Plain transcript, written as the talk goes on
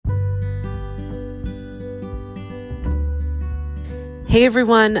Hey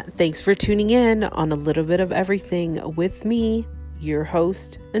everyone, thanks for tuning in on A Little Bit of Everything with me, your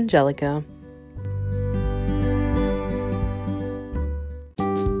host, Angelica.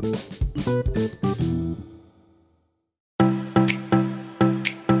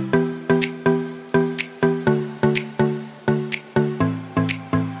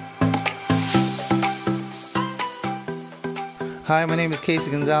 Hi, my name is Casey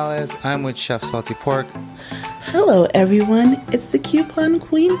Gonzalez. I'm with Chef Salty Pork. Hello, everyone. It's the Coupon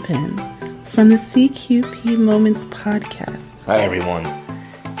Queen Pin from the CQP Moments podcast. Hi, everyone.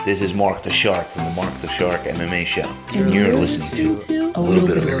 This is Mark the Shark from the Mark the Shark MMA show. And you're listening to A Little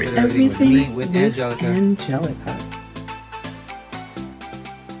Bit of Everything with with Angelica. Angelica.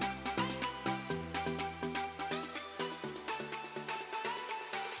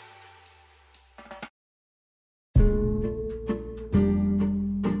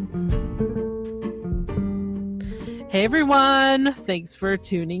 Hey everyone, thanks for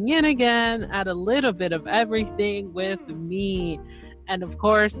tuning in again at A Little Bit of Everything with me. And of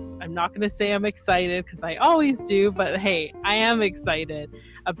course, I'm not going to say I'm excited because I always do, but hey, I am excited.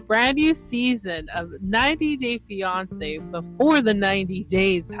 A brand new season of 90 Day Fiancé before the 90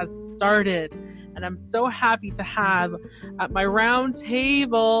 days has started. And I'm so happy to have at my round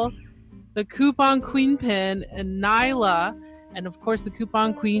table the Coupon Queen Pin and Nyla, and of course the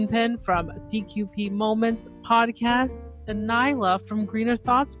Coupon Queen Pin from CQP Moments podcast, and Nyla from Greener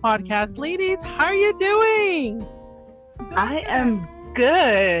Thoughts podcast. Ladies, how are you doing? I am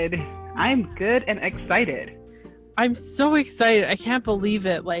good. I'm good and excited. I'm so excited. I can't believe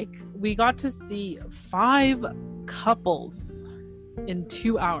it. Like, we got to see 5 couples in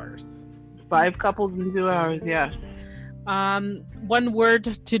 2 hours. 5 couples in 2 hours, yes. One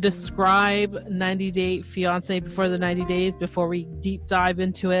word to describe 90 Day Fiancé before the 90 days, before we deep dive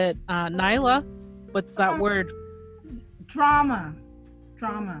into it. Nyla, what's that word? Drama.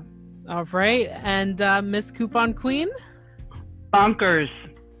 All right. And Miss Coupon Queen? Bonkers.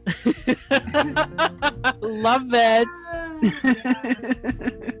 Love it.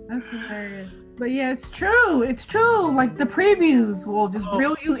 That's hilarious. But yeah, it's true. Like the previews will just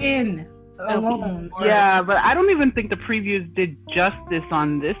reel you in alone. Yeah, but I don't even think the previews did justice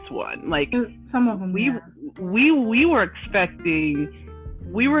on this one. Like some of them. We were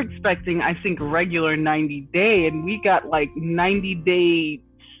expecting I think regular 90 day, and we got like 90 day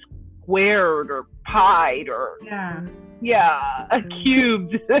squared or pied or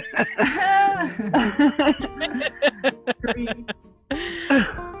cubed.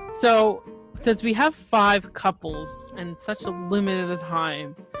 So since we have 5 couples and such a limited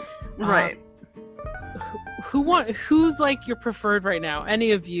time, right, who's like your preferred right now?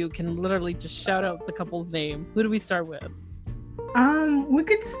 Any of you can literally just shout out the couple's name. Who do we start with? We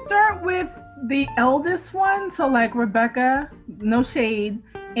could start with the eldest one, so like Rebecca, no shade,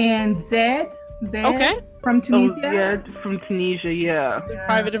 and Zed okay, from Tunisia. Oh, yeah, from Tunisia, yeah.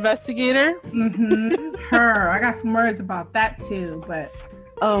 Private investigator. Her. I got some words about that too, but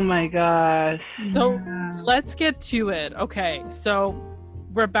oh my gosh. So let's get to it. Okay, so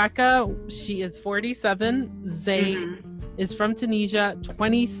Rebecca, she is 47. Zayd is from Tunisia,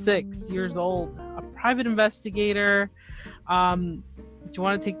 26 years old, a private investigator. Do you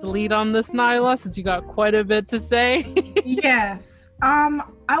want to take the lead on this, Nyla, since you got quite a bit to say? Yes. I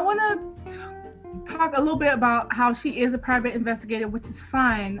want to talk a little bit about how she is a private investigator, which is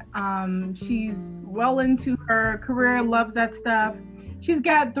fine. She's well into her career, loves that stuff. She's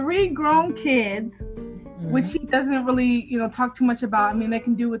got 3 grown kids, which she doesn't really, talk too much about. I mean, they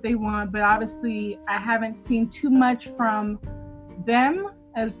can do what they want, but obviously I haven't seen too much from them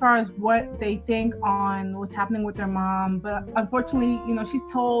as far as what they think on what's happening with their mom. But unfortunately, she's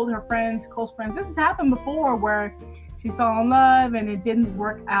told her friends, close friends, this has happened before where she fell in love and it didn't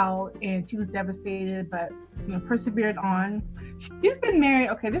work out and she was devastated, but persevered on. She's been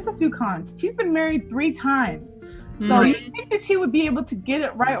married. Okay, there's a few cons. She's been married 3 times. So you think that she would be able to get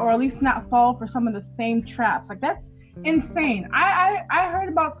it right, or at least not fall for some of the same traps? Like, that's insane. I heard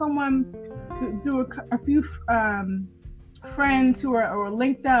about someone through a few friends who are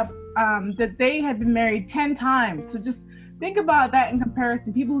linked up that they had been married 10 times. So just think about that in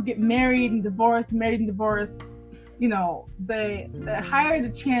comparison. People who get married and divorced, the higher the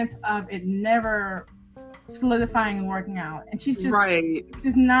chance of it never solidifying and working out. And she's just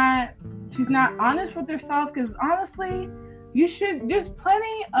she's not honest with herself, because honestly, there's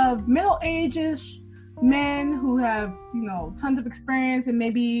plenty of middle-aged men who have tons of experience and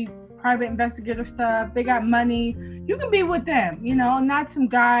maybe private investigator stuff. They got money. You can be with them, not some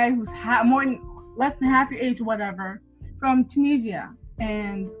guy who's less than half your age, whatever, from Tunisia.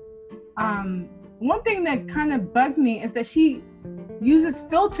 And one thing that kind of bugged me is that she uses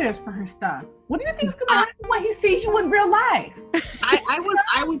filters for her stuff. What do you think is going to happen when he sees you in real life?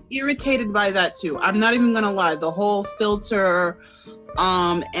 I was irritated by that too. I'm not even gonna lie. The whole filter,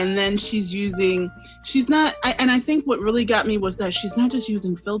 and then I think what really got me was that she's not just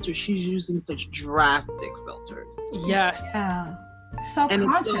using filters, she's using such drastic filters. Yes. Yeah.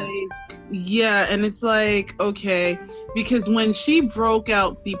 Self-conscious. And it's like, okay, because when she broke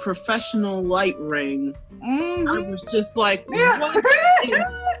out the professional light ring, I was just like, what in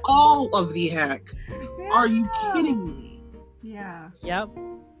all of the heck? Are you kidding me? Yeah. Yep.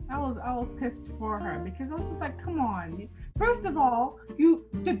 I was pissed for her because I was just like, come on. First of all, she's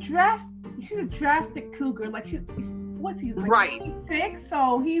a drastic cougar. Like what's he like? Right. 26,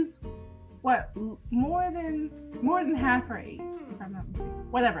 so he's what, more than half her age, if I'm not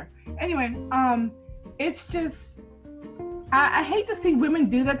mistaken. Whatever. Anyway, it's just I hate to see women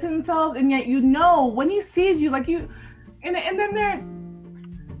do that to themselves, and yet when he sees you, like you, and then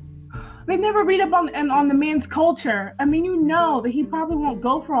they never read up on the man's culture. I mean, that he probably won't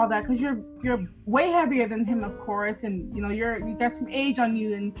go for all that because you're way heavier than him, of course, and you got some age on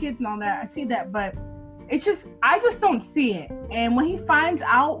you and kids and all that. I see that, but it's just I just don't see it. And when he finds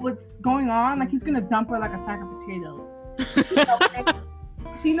out what's going on, like he's gonna dump her like a sack of potatoes.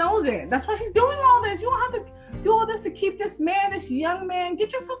 She knows it. That's why she's doing all this. You don't have to do all this to keep this young man.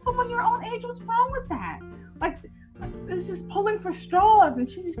 Get yourself someone your own age. What's wrong with that? Like, it's just pulling for straws, and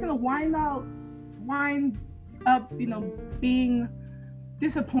she's just gonna wind up, being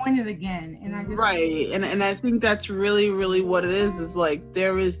disappointed again. And I just and I think that's really, really what it is. Is like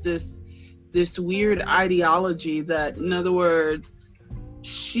there is this weird ideology that, in other words,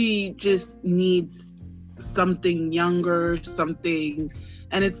 she just needs something younger, something.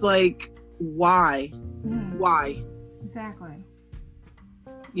 And it's like, why? Why? Exactly.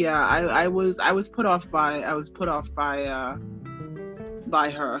 Yeah, I was put off by her.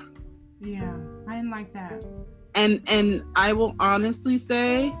 Yeah, I didn't like that. And I will honestly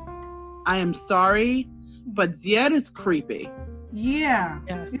say, I am sorry, but Zied is creepy. Yeah.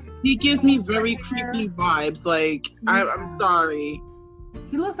 Yes. He gives me very creepy vibes. Like, I'm sorry.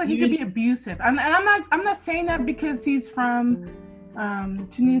 He looks like he could be abusive, and I'm not saying that because he's from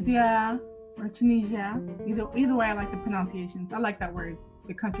Tunisia. Either way, I like the pronunciations. I like that word,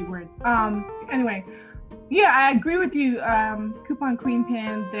 the country word. Anyway, yeah, I agree with you, Coupon Queen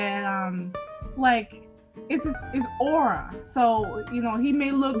Pin, that like it's his aura. So he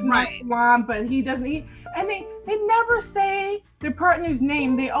may look nonchalant, but he doesn't. And they never say their partner's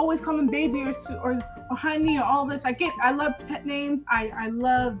name. They always call them baby or honey or all this. I love pet names. I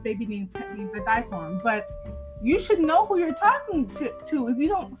love baby names, pet names. I die for them. But you should know who you're talking to. If you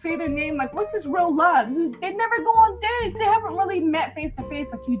don't say their name, like, what's this real love? They never go on dates. They haven't really met face to face.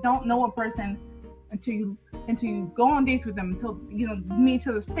 Like, you don't know a person until you go on dates with them, until you meet each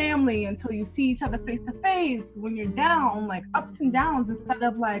other's family, until you see each other face to face. When you're down, like ups and downs, instead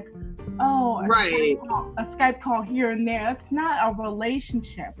of like, a Skype call here and there. That's not a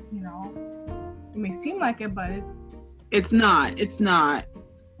relationship. It may seem like it, but it's not.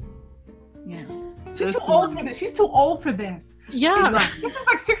 Yeah. She's too old for this. She's too old for this. Yeah. This is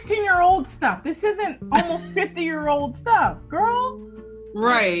like 16-year-old stuff. This isn't almost 50-year-old stuff, girl.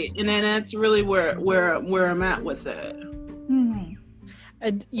 Right. And then that's really where I'm at with it. Mm-hmm.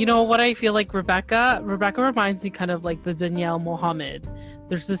 And you know what I feel like Rebecca Mm. reminds me kind of like the Danielle Mohammed.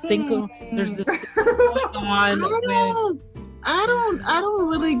 There's this thing going on. I don't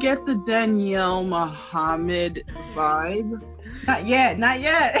really get the Danielle Mohammed vibe. Not yet.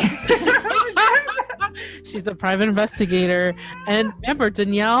 She's a private investigator, and remember,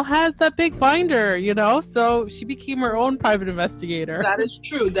 Danielle had that big binder, so she became her own private investigator. That is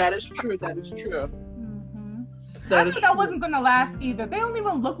true. Mm-hmm. I knew that wasn't gonna last either. They don't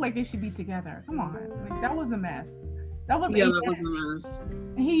even look like they should be together. Come on, like, that was a mess. That was a mess.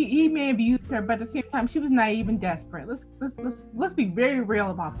 He may have used her, but at the same time, she was naive and desperate. Let's be very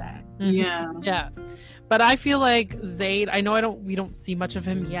real about that. Mm-hmm. Yeah. But I feel like Zayd, I know we don't see much of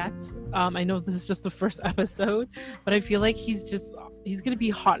him yet. I know this is just the first episode, but I feel like he's gonna be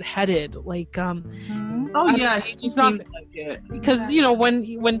hot-headed. Like, he just seems like it. Because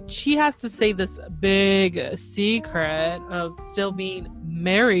when she has to say this big secret of still being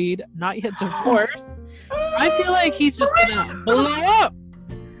married, not yet divorced, I feel like he's just gonna blow up.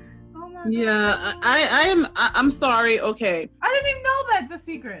 Yeah, I'm sorry. Okay, I didn't even know that, the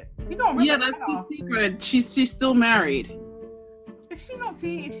secret. That's the secret. She's still married. If she don't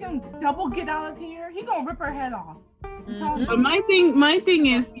double get out of here, he gonna rip her head off. Mm-hmm. But my thing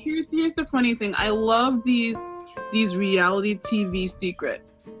is, here's the funny thing. I love these reality TV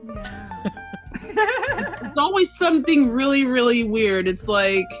secrets. Yeah. It's always something really, really weird. It's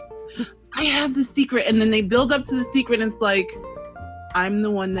like, I have the secret, and then they build up to the secret, and it's like, I'm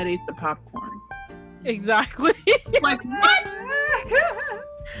the one that ate the popcorn. Exactly. Like, what?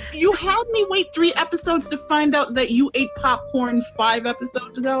 You had me wait 3 episodes to find out that you ate popcorn 5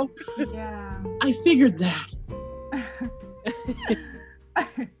 episodes ago? Yeah. I figured that.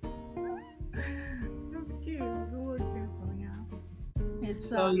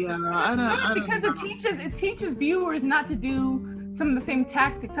 So yeah, I don't because know. it teaches viewers not to do some of the same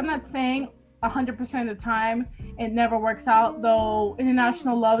tactics. I'm not saying 100% of the time it never works out, though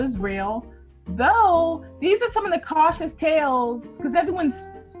international love is real. Though these are some of the cautious tales, because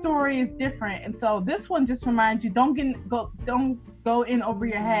everyone's story is different, and so this one just reminds you, don't go in over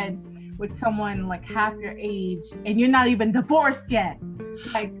your head with someone like half your age and you're not even divorced yet.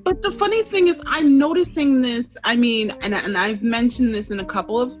 Like, but the funny thing is, I'm noticing this. I mean, and I've mentioned this in a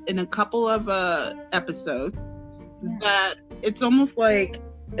couple of episodes, that it's almost like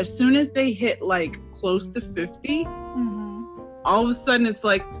as soon as they hit like close to 50, all of a sudden it's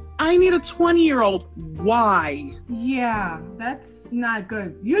like, I need a 20-year-old. Why? Yeah, that's not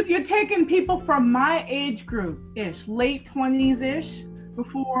good. You're taking people from my age group ish, late 20s ish,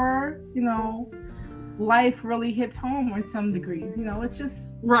 before life really hits home in some degrees. It's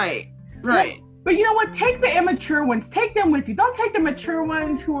just right. But you know what? Take the immature ones. Take them with you. Don't take the mature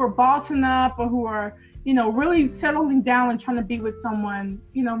ones who are bossing up or who are really settling down and trying to be with someone,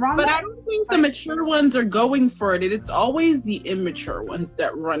 wrong. But I don't think the mature ones are going for it. It's always the immature ones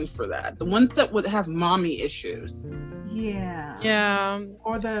that run for that. The ones that would have mommy issues. Yeah. Yeah.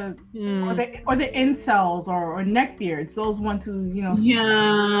 Or the incels or neckbeards. Those ones who,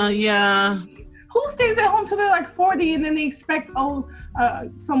 Yeah. Who stays at home till they're like 40 and then they expect them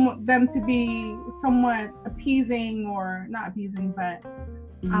to be somewhat appeasing, or not appeasing, but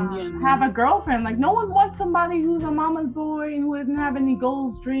have a girlfriend. Like, no one wants somebody who's a mama's boy, who doesn't have any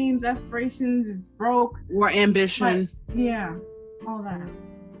goals, dreams, aspirations, is broke, or ambition. But, yeah, all that.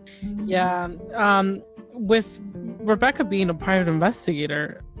 Yeah. With Rebecca being a private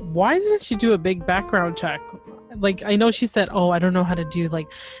investigator, why didn't she do a big background check? Like, I know she said, I don't know how to do like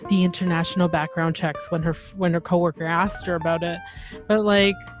the international background checks when her coworker asked her about it. But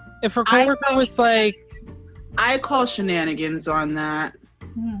like, if her coworker was like, I call shenanigans on that.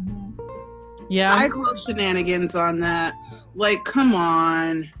 Yeah, I call shenanigans on that. Like, come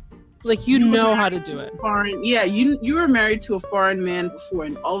on. Like, you know how to do it. Foreign, yeah, you were married to a foreign man before,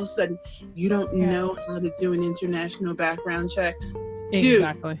 and all of a sudden you don't know how to do an international background check.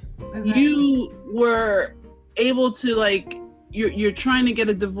 Exactly. Dude, you were able to, like, you're trying to get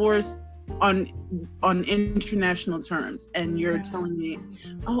a divorce on international terms, and you're telling me,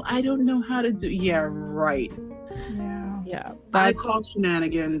 I don't know how to do. Yeah, right. Yeah. I call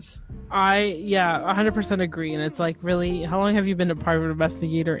shenanigans. I 100% agree. And it's like, really, how long have you been a private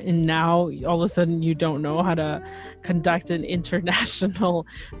investigator, and now all of a sudden you don't know how to conduct an international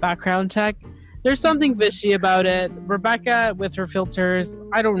background check? There's something fishy about it. Rebecca with her filters,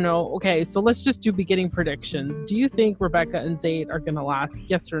 I don't know. Okay, so let's just do beginning predictions. Do you think Rebecca and Zayd are gonna last?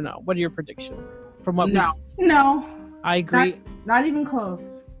 Yes or no? What are your predictions? From what No. I agree. Not even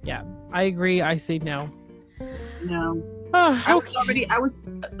close. Yeah, I agree. I say no. No. Oh, okay.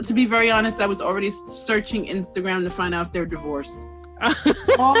 To be very honest, I was already searching Instagram to find out if they're divorced.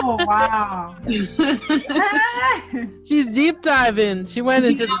 Oh, wow. She's deep diving. She went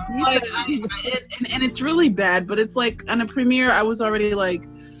into the deep dive. And it's really bad, but it's like on a premiere, I was already like,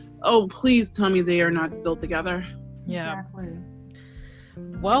 oh, please tell me they are not still together. Yeah. Exactly.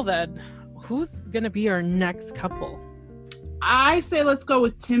 Well then, who's going to be our next couple? I say let's go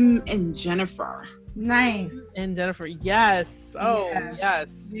with Tim and Jennifer. Nice. And Jennifer, yes. Oh, yes.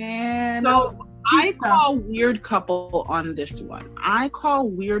 Yeah. So I call weird couple on this one. I call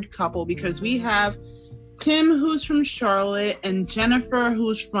weird couple because we have Tim, who's from Charlotte, and Jennifer,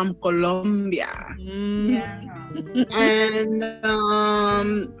 who's from Colombia. Yeah. And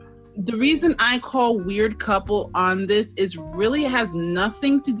the reason I call weird couple on this is really has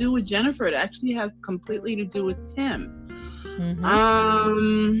nothing to do with Jennifer. It actually has completely to do with Tim.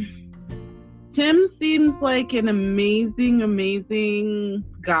 Tim seems like an amazing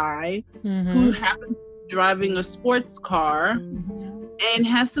guy who happens to be driving a sports car and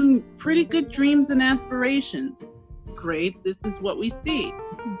has some pretty good dreams and aspirations. Great, this is what we see.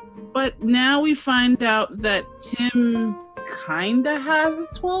 But now we find out that Tim kinda has a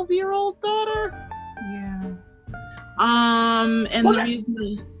 12-year-old daughter. Yeah. And the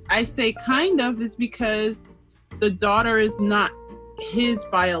reason I say kind of is because the daughter is not his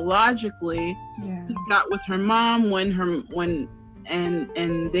biologically. He got with her mom when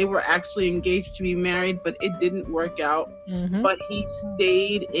and they were actually engaged to be married, but it didn't work out. But he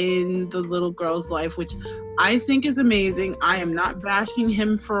stayed in the little girl's life, which I think is amazing. I am not bashing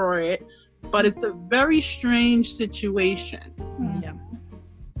him for it, but it's a very strange situation. Yeah.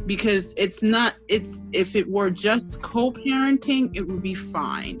 Because if it were just co-parenting, it would be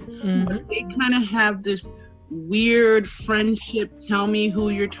fine. But they kind of have this weird friendship, tell me who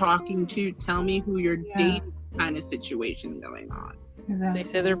you're talking to, tell me who you're dating kind of situation going on. They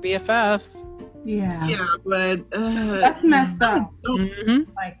say they're BFFs. Yeah, but that's messed up.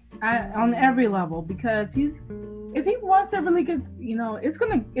 Like on every level, because if he wants to really get, it's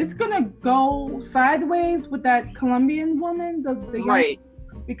gonna go sideways with that Colombian woman, the right.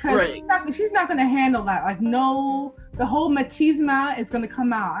 Because she's not gonna handle that. Like, no, the whole machismo is gonna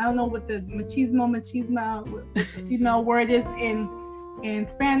come out. I don't know what the machismo word is in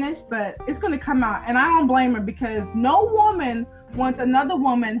Spanish, but it's gonna come out, and I don't blame her, because no woman wants another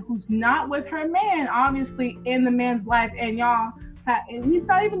woman who's not with her man, obviously, in the man's life, and he's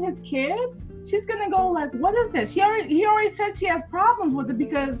not even his kid. She's gonna go like, what is this? He already said she has problems with it,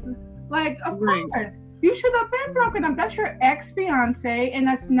 because, like, of course. You should have been broken up. That's your ex-fiance, and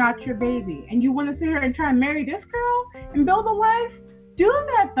that's not your baby. And you want to sit here and try and marry this girl and build a life? Do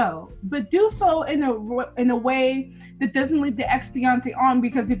that, though. But do so in a way that doesn't lead the ex-fiance on.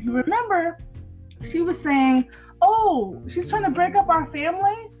 Because if you remember, she was saying, oh, she's trying to break up our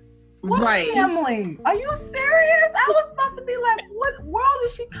family? What family? Are you serious? I was about to be like, what world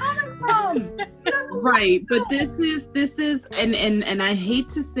is she coming from? Right. But this is, and I hate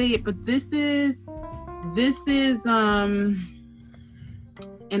to say it, but this is and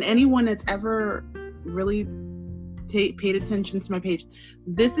anyone that's ever really paid attention to my page,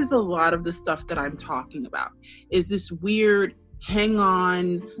 this is a lot of the stuff that I'm talking about, is this weird hang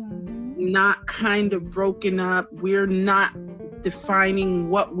on, not kind of broken up, we're not defining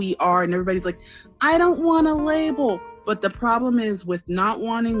what we are, and everybody's like, I don't want a label. But the problem is, with not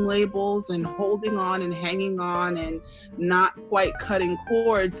wanting labels and holding on and hanging on and not quite cutting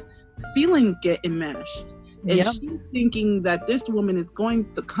cords, feelings get enmeshed. And she's thinking that this woman is going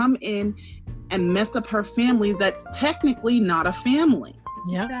to come in and mess up her family that's technically not a family.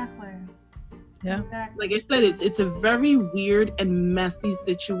 Yeah. Exactly. Yeah. Like I said, it's a very weird and messy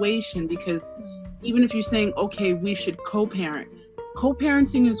situation, because even if you're saying, okay, we should co-parent,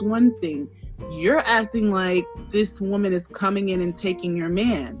 co-parenting is one thing. You're acting like this woman is coming in and taking your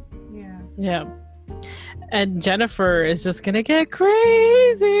man. Yeah. And Jennifer is just gonna get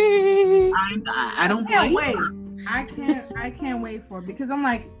crazy. I don't wait. I can't wait for it, because I'm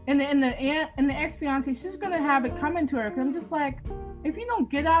like, in the ex-fiance, she's gonna have it coming to her. Because I'm just like, if you don't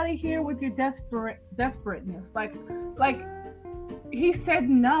get out of here with your desperateness, like he said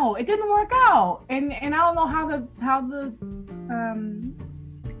no, it didn't work out, and I don't know how her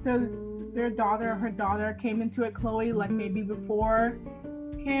daughter came into it, Chloe, like maybe before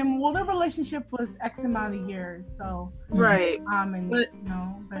him. Well, their relationship was X amount of years, so right.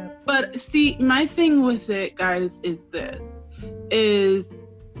 But see, my thing with it, guys, is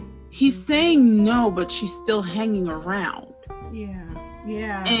he's saying no, but she's still hanging around.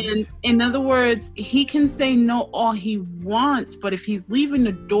 Yeah. And in other words, he can say no all he wants, but if he's leaving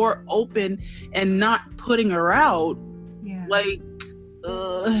the door open and not putting her out,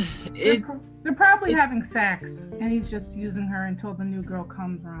 they're probably having sex, and he's just using her until the new girl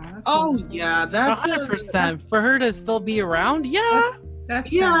comes around. That's 100%. For her to still be around, that's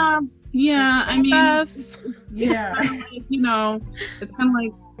I mean, it's kind of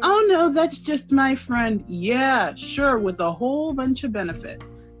like, oh no, that's just my friend. Yeah, sure, with a whole bunch of benefits.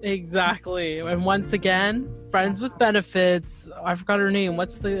 Exactly. And once again, friends with benefits. I forgot her name.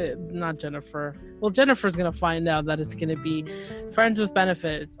 Not Jennifer. Well, Jennifer's going to find out that it's going to be friends with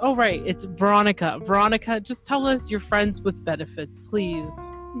benefits. Oh, right. It's Veronica. Veronica, just tell us you're friends with benefits, please.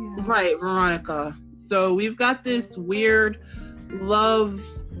 Right, Veronica. So we've got this weird love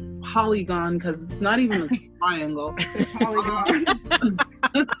polygon, because it's not even a triangle.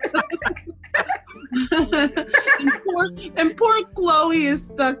 and poor Chloe is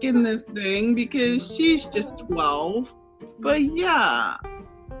stuck in this thing because she's just 12. But yeah.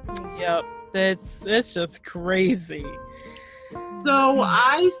 Yep. It's just crazy. So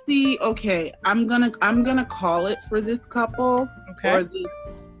I see, okay, I'm gonna call it for this couple, or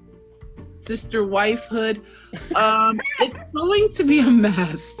this sister wifehood. It's going to be a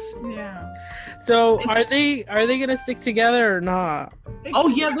mess. Yeah. So are they gonna stick together or not? Oh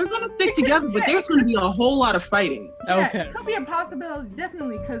yeah, they're gonna stick together, but there's gonna be a whole lot of fighting. Okay. It could be a possibility,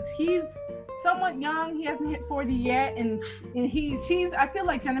 definitely, because he's somewhat young. He hasn't hit 40 yet, and she's. I feel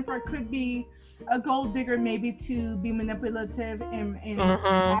like Jennifer could be a gold digger, maybe to be manipulative and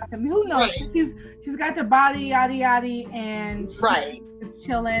I mean, who knows? Right. She's got the body, yada yada, and she's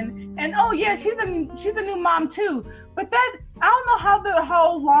chilling. And oh yeah, she's a new mom too. But that I don't know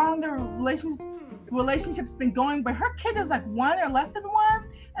how long the relationship's been going, but her kid is like 1 or less than 1.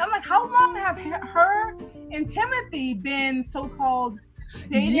 And I'm like, how long have her and Timothy been so-called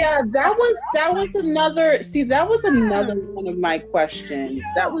dating? Yeah, that was another. See, that was another one of my questions. Yeah.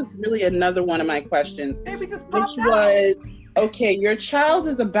 That was really another one of my questions, which was, okay, your child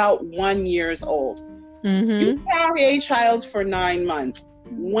is about 1 year old. Mm-hmm. You carry a child for 9 months.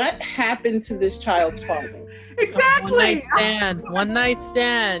 What happened to this child's father? Exactly. One night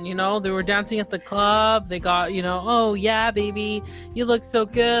stand. You know, they were dancing at the club. They got, you know, oh yeah, baby, you look so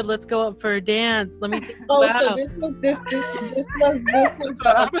good. Let's go up for a dance. Let me take you out. So this was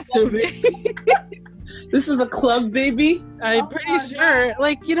I'm assuming. This is a club baby. I'm pretty sure.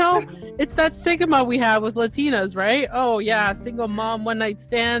 Like, you know, it's that stigma we have with Latinas, right? Oh yeah, single mom, one night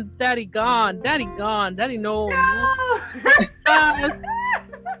stand. Daddy gone. Daddy no.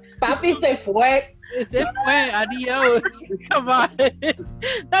 Papi se fue. Se fue, adios. Come on.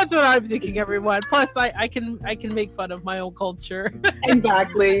 That's what I'm thinking, everyone. Plus, I can make fun of my own culture.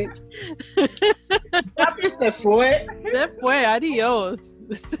 Exactly. Papi se fue. Se fue, adios.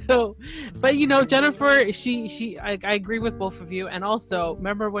 So, but you know, Jennifer, I agree with both of you. And also,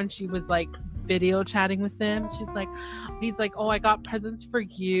 remember when she was like video chatting with him? He's like, oh, I got presents for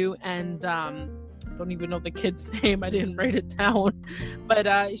you, and don't even know the kid's name. I didn't write it down, but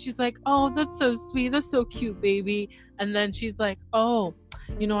she's like, oh, that's so sweet, that's so cute, baby. And then she's like, oh,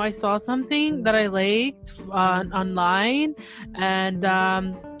 you know, I saw something that I liked online, and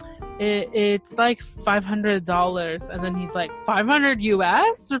it's like $500. And then he's like, 500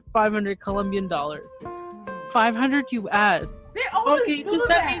 US or 500 Colombian dollars? 500 US. Okay, just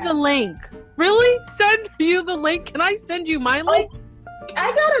send me the link. Really? Send you the link? Can I send you my link?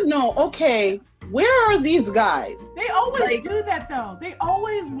 I gotta know. Okay, where are these guys? They always do that though. They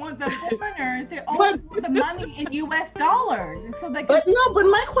always want the foreigners. They always want the money in US dollars. And so but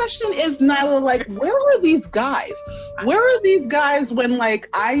my question is, Nyla, like, where are these guys? Where are these guys when like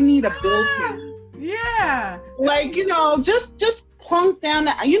I need a bill payment? Yeah. Like, you know, just plunk down.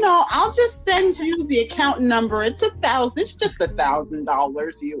 You know, I'll just send you the account number. It's $1,000. It's just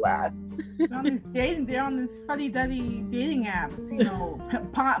 $1,000 US. They're on this fuddy-duddy dating apps, you know,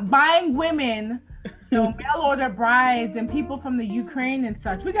 buying women, you know, mail order brides and people from the Ukraine and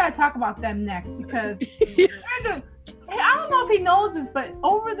such. We gotta talk about them next because I don't know if he knows this, but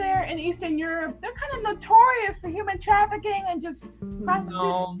over there in Eastern Europe, they're kind of notorious for human trafficking and just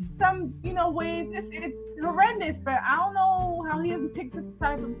prostitution. Some, you know, ways. It's horrendous, but I don't know how he doesn't pick this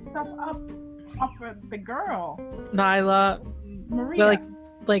type of stuff up off of the girl, Nyla, Maria.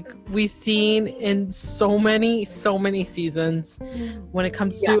 Like we've seen in so many seasons, when it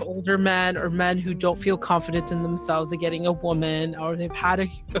comes to older men or men who don't feel confident in themselves of getting a woman, or they've had a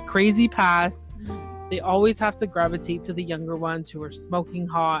crazy past, they always have to gravitate to the younger ones who are smoking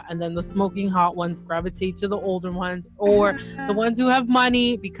hot, and then the smoking hot ones gravitate to the older ones or the ones who have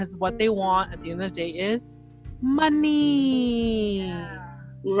money, because what they want at the end of the day is money.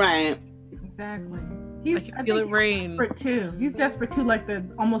 Right. Exactly. I can feel it rain. Desperate too. He's desperate too, like the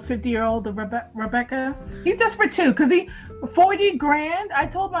almost 50-year-old Rebecca. He's desperate too, because he $40,000. I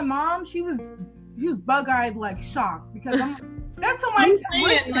told my mom, she was bug-eyed, like shocked, because that's so much. I'm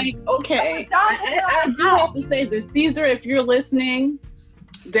saying, like, okay, I do have to say this, Caesar, if you're listening,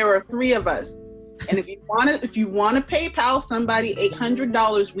 there are 3 of us, and if you want to PayPal somebody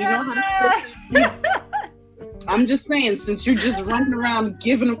 $800, we know how to split it. I'm just saying, since you're just running around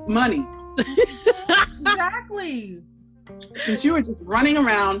giving money. Exactly. Since you were just running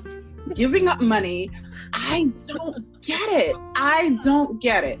around giving up money, I don't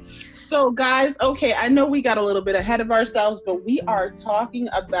get it. So guys, okay, I know we got a little bit ahead of ourselves, but we are talking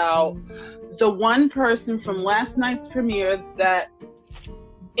about the one person from last night's premiere that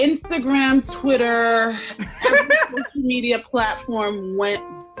Instagram, Twitter, every social media platform went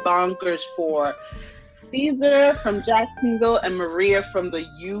bonkers for. Caesar from Jacksonville and Maria from the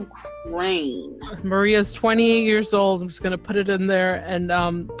Ukraine. Maria's 28 years old. I'm just going to put it in there.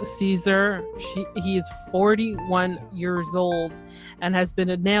 And Caesar, he is 41 years old and has been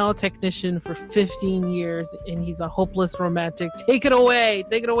a nail technician for 15 years. And he's a hopeless romantic. Take it away,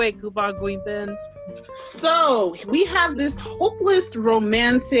 Coupon Queen. So we have this hopeless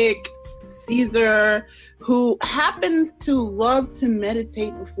romantic Caesar, who happens to love to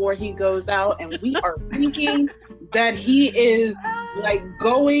meditate before he goes out, and we are thinking that he is like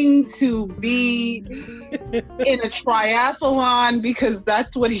going to be in a triathlon because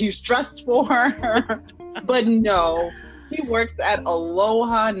that's what he's dressed for. But no, he works at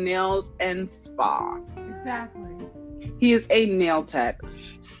Aloha Nails and Spa. Exactly. He is a nail tech.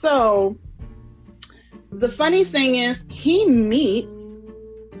 So the funny thing is, he meets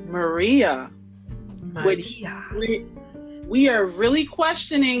Maria. Which we are really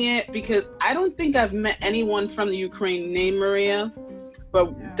questioning it because I don't think I've met anyone from the Ukraine named Maria,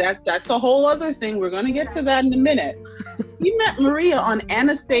 but that's a whole other thing. We're going to get to that in a minute. He met Maria on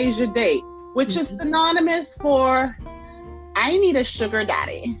Anastasia date, which is synonymous for I need a sugar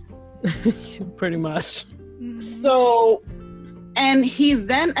daddy. Pretty much. So, and he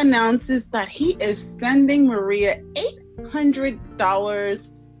then announces that he is sending Maria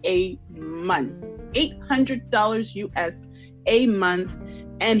 $800 a month. $800 US a month,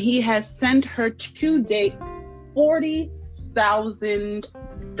 and he has sent her to date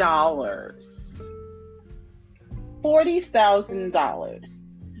 $40,000. $40,000.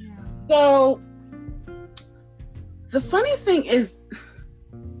 So the funny thing is,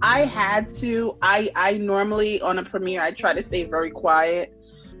 I normally on a premiere I try to stay very quiet,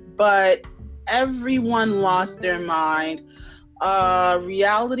 but everyone lost their mind.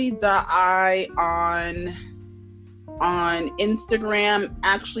 Reality.I on Instagram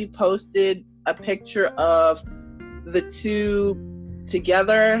actually posted a picture of the two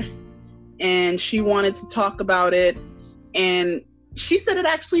together, and she wanted to talk about it, and she said it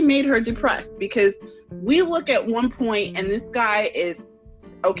actually made her depressed because we look at one point and this guy is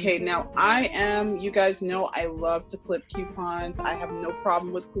okay. Now you guys know I love to clip coupons. I have no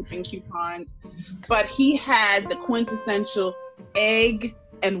problem with clipping coupons, but he had the quintessential egg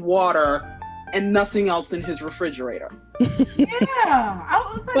and water and nothing else in his refrigerator. Yeah.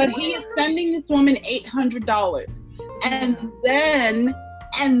 I was like, but he is sending this woman $800. And then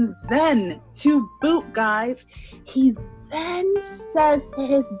to boot, guys, he then says to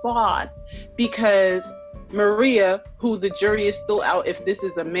his boss, because Maria, who the jury is still out if this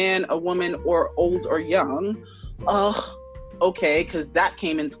is a man, a woman, or old or young. Okay, because that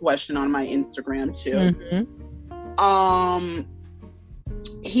came into question on my Instagram too.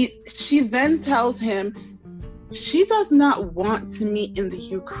 She then tells him she does not want to meet in the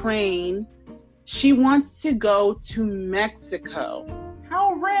Ukraine. She wants to go to Mexico.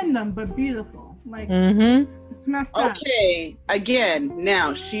 How random but beautiful. Like it's messed up. Okay, again,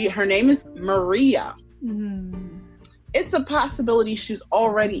 now her name is Maria. It's a possibility she's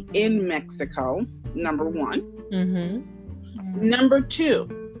already in Mexico, number one. Number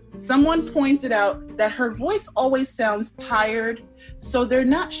two, someone pointed out that her voice always sounds tired, so they're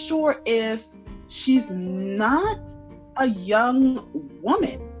not sure if she's not a young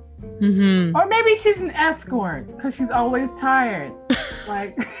woman. Or maybe she's an escort because she's always tired.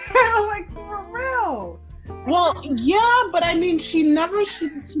 like for real. Well, yeah, but I mean, she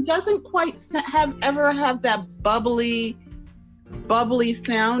doesn't quite ever have that bubbly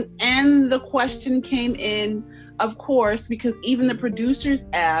sound. And the question came in, of course, because even the producers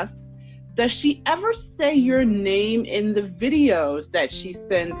asked, does she ever say your name in the videos that she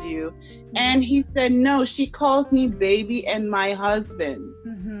sends you? And he said, no, she calls me baby and my husband,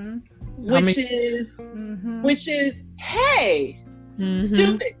 which is, hey,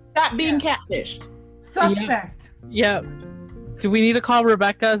 stupid, stop being catfished. Suspect. Yep. Do we need to call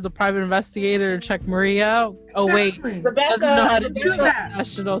Rebecca as the private investigator to check Maria out? Oh, wait. Rebecca, doesn't know how to do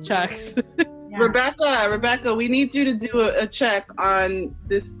international checks. Rebecca, we need you to do a check on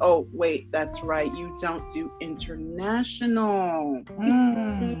this. Oh, wait, that's right. You don't do international.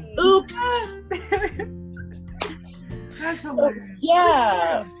 Oops. That's hilarious.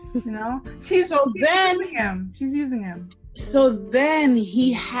 Yeah. You know, she's using him. So then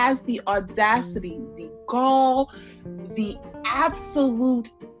he has the audacity, the gall, the absolute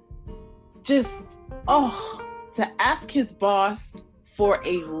to ask his boss for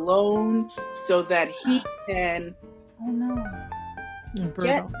a loan so that he can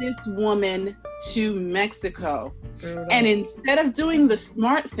get this woman to Mexico. And instead of doing the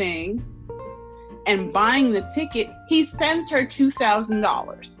smart thing and buying the ticket, he sends her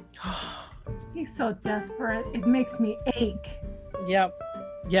 $2,000. He's so desperate. It makes me ache. Yep.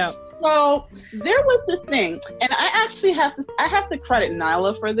 So there was this thing, and I actually have to credit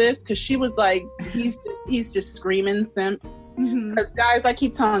Nyla for this, because she was like, he's just screaming simp. Because guys, I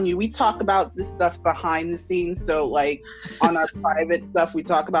keep telling you, we talk about this stuff behind the scenes. So like on our private stuff, we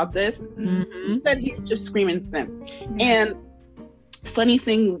talk about this. That he's just screaming simp. And funny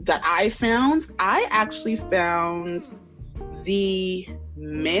thing that I actually found the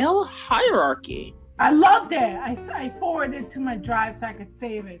male hierarchy I loved it. I forwarded it to my drive so I could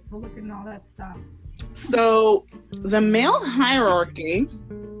save it. So look at all that stuff. So the male hierarchy,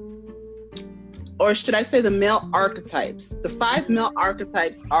 or should I say the male archetypes, the 5 male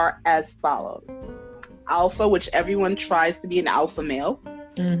archetypes are as follows. Alpha, which everyone tries to be an alpha male.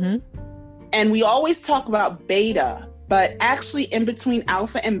 Mm-hmm. And we always talk about beta, but actually in between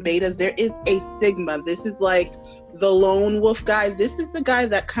alpha and beta, there is a sigma. This is like the lone wolf guy. This is the guy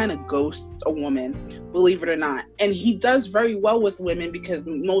that kind of ghosts a woman, believe it or not. And he does very well with women because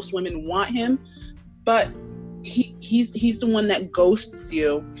most women want him, but he's the one that ghosts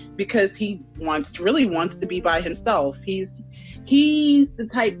you because he really wants to be by himself. He's the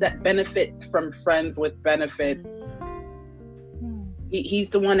type that benefits from friends with benefits. He's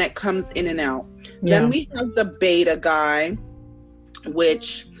the one that comes in and out. Yeah. Then we have the beta guy,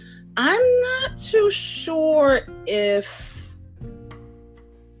 which I'm not too sure if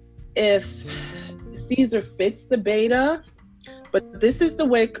Caesar fits the beta, but this is the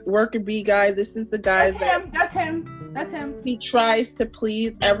worker bee guy. This is the guy That's him. He tries to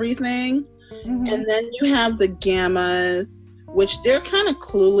please everything. Mm-hmm. And then you have the gammas, which they're kind of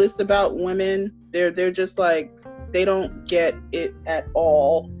clueless about women. They're just like, they don't get it at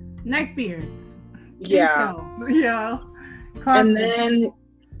all. Neckbeards. Yeah. Yeah. And then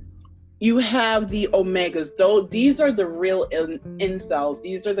you have the omegas. Though these are the real incels.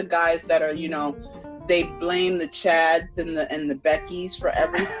 These are the guys that are, they blame the Chads and the Beckys for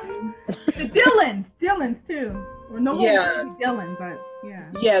everything. The Dylans too. Well, no one Dylan, but yeah.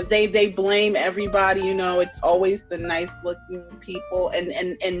 Yeah, they blame everybody. It's always the nice looking people,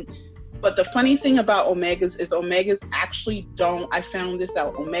 and but the funny thing about omegas is omegas actually don't. I found this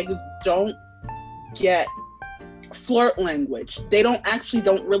out. Omegas don't get flirt language. They don't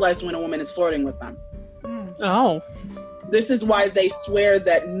realize when a woman is flirting with them. Oh. This is why they swear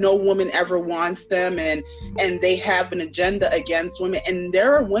that no woman ever wants them, and they have an agenda against women. And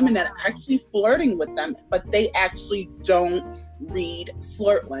there are women that are actually flirting with them, but they actually don't read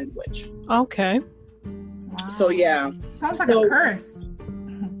flirt language. Okay. Wow. So yeah. Sounds like a curse.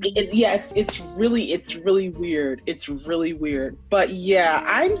 It's really weird. It's really weird. But yeah,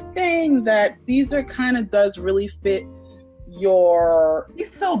 I'm saying that Caesar kind of does really fit your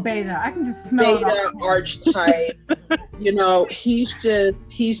he's so beta. I can just smell beta archetype.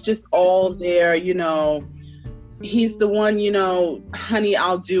 He's just all there. He's the one. Honey,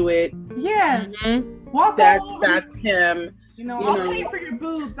 I'll do it. Yes. Mm-hmm. That's him. I'll pay for your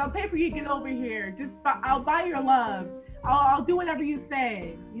boobs. I'll pay for you to get over here. I'll buy your love. I'll do whatever you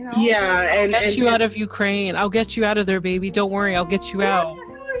say. Yeah, and get you out of Ukraine. I'll get you out of there, baby. Don't worry, I'll get you out. Who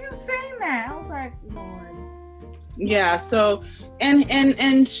are you saying that? I was like, Lord. Yeah. So,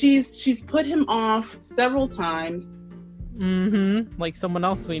 and she's put him off several times. Mm-hmm. Like someone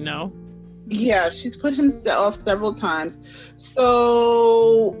else we know. Yeah, she's put him off several times.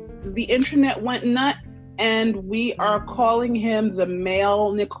 So the internet went nuts, and we are calling him the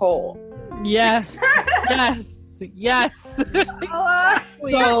male Nicole. Yes. Yes. So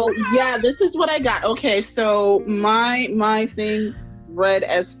yeah, this is what I got. Okay, so my thing read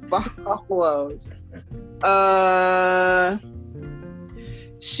as follows.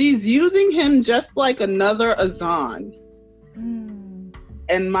 She's using him just like another Azan.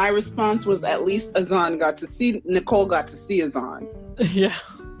 And my response was, at least Nicole got to see Azan. Yeah.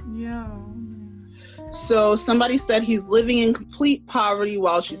 So somebody said he's living in complete poverty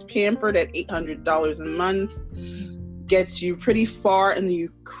while she's pampered at $800 a month. Gets you pretty far in the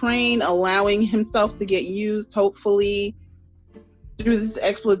Ukraine, allowing himself to get used, hopefully. Through this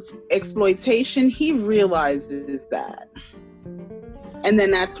exploitation, he realizes that. And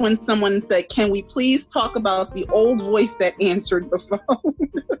then that's when someone said, can we please talk about the old voice that answered the phone?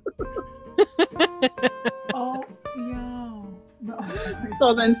 Oh, yeah. No.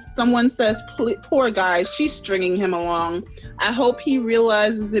 So then someone says, poor guy, she's stringing him along. I hope he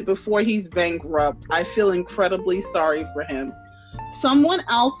realizes it before he's bankrupt. I feel incredibly sorry for him. Someone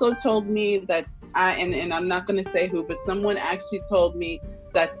also told me that, and I'm not going to say who, but someone actually told me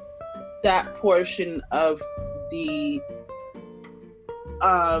that portion of the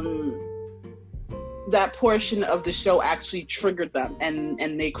show actually triggered them,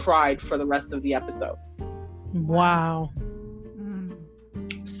 and they cried for the rest of the episode. Wow.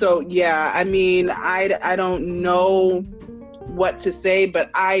 So yeah, I mean, I don't know what to say, but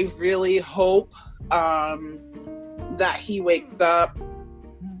I really hope that he wakes up,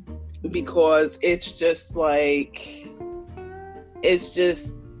 because it's just like,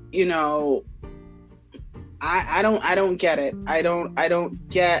 I don't get it. I don't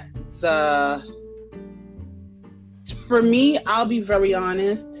get the For me, I'll be very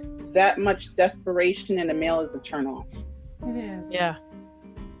honest. That much desperation in a male is a turnoff. It is. Yeah.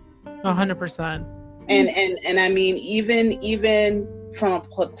 100%. And I mean, even from a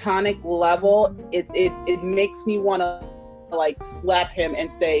platonic level, it makes me want to like slap him and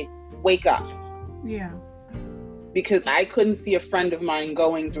say, "Wake up." Yeah. Because I couldn't see a friend of mine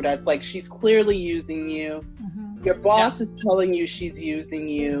going through that. It's like, she's clearly using you. Mm-hmm. Your boss is telling you she's using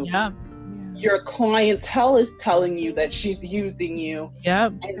you. Yeah. Your clientele is telling you that she's using you.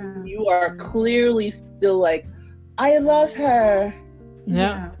 Yep. And you are clearly still like, I love her.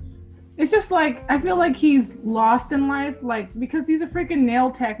 Yeah. It's just like, I feel like he's lost in life, like, because he's a freaking nail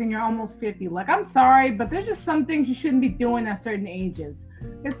tech and you're almost 50. Like, I'm sorry, but there's just some things you shouldn't be doing at certain ages.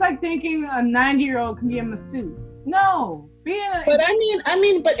 It's like thinking a 90-year-old can be a masseuse. No. But I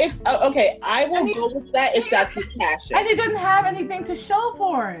mean, but if, okay, I will go with that if that's his passion. And he doesn't have anything to show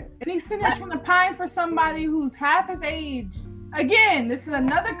for it. And he's sitting there trying to pine for somebody who's half his age. Again, this is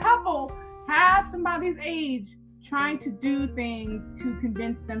another couple, half somebody's age, trying to do things to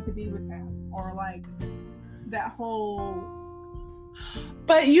convince them to be with him, or like that whole.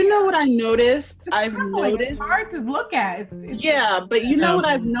 But you know what I noticed? I've noticed it's hard to look at. It's yeah, but you know what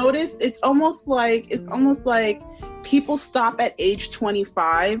I've noticed? It's almost like people stop at age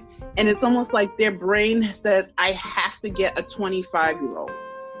 25, and it's almost like their brain says, "I have to get a 25-year-old."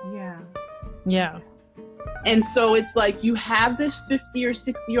 Yeah. Yeah. And so it's like you have this 50 or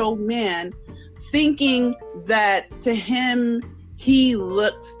 60-year-old man thinking that to him he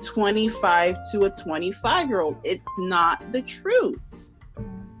looks 25 to a 25-year-old. It's not the truth.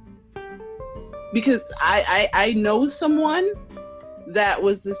 Because I know someone that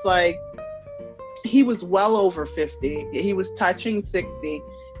was just like, he was well over 50. He was touching 60.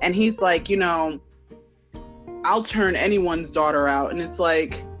 And he's like, you know, I'll turn anyone's daughter out. And it's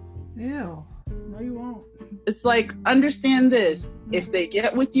like, ew. No, you won't. It's like, understand this. If they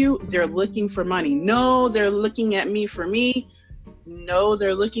get with you, they're looking for money. No, they're looking at me for me. No,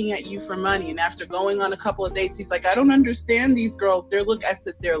 they're looking at you for money. And after going on a couple of dates, he's like, I don't understand these girls. They're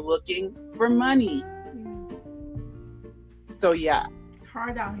looking for money. So yeah. It's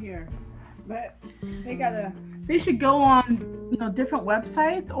hard out here. But they should go on, you know, different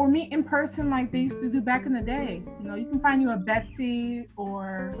websites or meet in person like they used to do back in the day. You know, you can find you a Betsy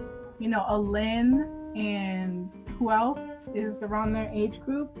or, you know, a Lynn, and who else is around their age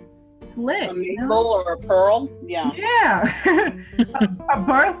group? It's lit. A Maple or a Pearl? Yeah. Yeah. a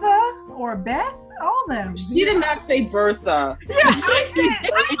Bertha or a Beth? All of them. She did not say Bertha. Yeah, I did.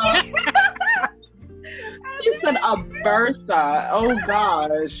 She said a Bertha. Oh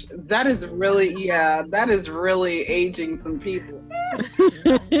gosh. That is really aging some people.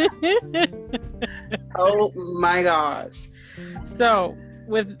 Oh my gosh. So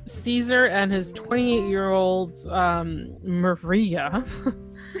with Caesar and his 28-year-old Maria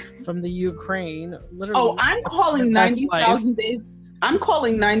from the Ukraine. Literally. Oh, I'm calling 90,000 days. I'm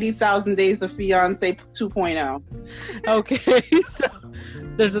calling 90,000 Days of Fiancé 2.0. Okay, so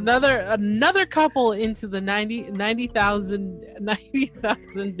there's another couple into the 90,000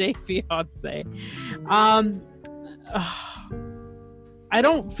 Day Fiancé. I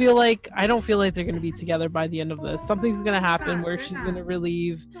don't feel like they're going to be together by the end of this. Something's going to happen where she's going to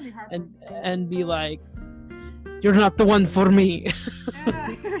relieve and be like, "You're not the one for me."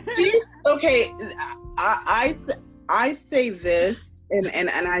 Okay, I say this, and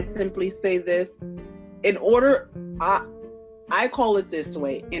I simply say this. In order, I call it this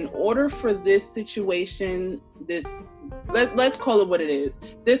way. In order for this situation, let's call it what it is.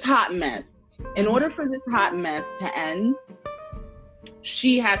 This hot mess. In order for this hot mess to end,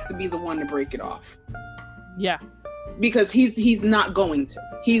 she has to be the one to break it off. Yeah. Because he's not going to.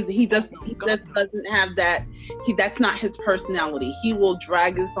 He doesn't have that. That's not his personality. He will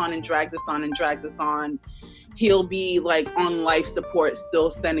drag this on and drag this on and drag this on. He'll be like on life support,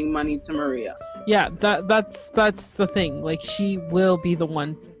 still sending money to Maria. Yeah, that's the thing. Like, she will be the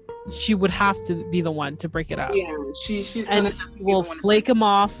one. She would have to be the one to break it up. Yeah, she's and gonna have to will flake him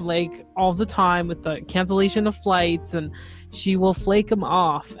off like all the time with the cancellation of flights, and she will flake him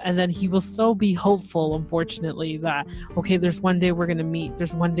off, and then he will still be hopeful, unfortunately, that okay, there's one day we're gonna meet,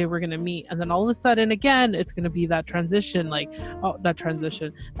 and then all of a sudden again it's gonna be that transition,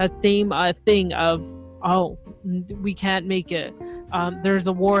 that same thing of, oh, we can't make it. There's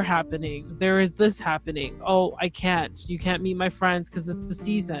a war happening. There is this happening. Oh, I can't. You can't meet my friends because it's the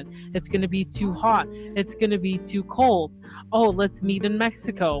season. It's going to be too hot. It's going to be too cold. Oh, let's meet in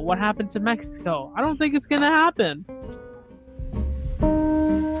Mexico. What happened to Mexico? I don't think it's going to happen.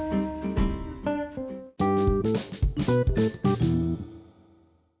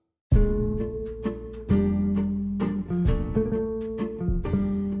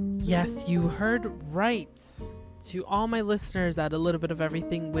 Yes, you heard right. To all my listeners at A Little Bit of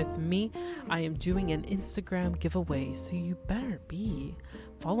Everything with me, I am doing an Instagram giveaway, so you better be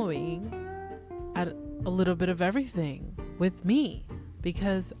following at A Little Bit of Everything with me,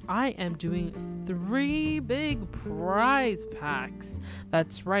 because I am doing 3 big prize packs.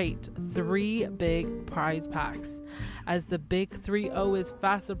 That's right, 3 big prize packs. As the big 3-0 is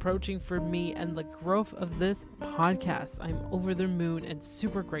fast approaching for me and the growth of this podcast, I'm over the moon and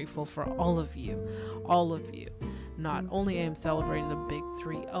super grateful for all of you. Not only am I celebrating the big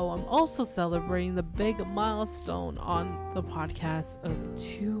 3-0, I'm also celebrating the big milestone on the podcast of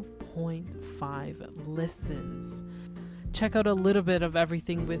 2.5 listens. Check out A Little Bit of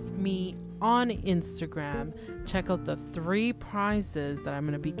Everything with me on Instagram. Check out the 3 prizes that I'm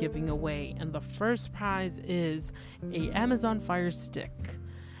going to be giving away. And the first prize is a Amazon Fire Stick.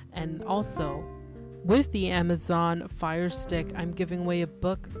 And also, with the Amazon Fire Stick, I'm giving away a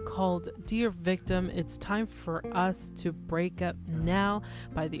book called Dear Victim, It's Time for Us to Break Up Now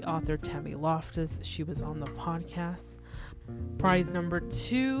by the author Tammy Loftus. She was on the podcast. Prize number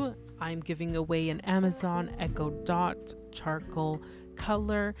 2, I'm giving away an Amazon Echo Dot charcoal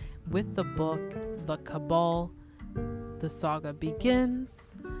color with the book The Cabal, The Saga Begins,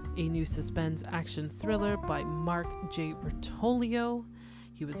 a new suspense action thriller by Mark J. Rotolio.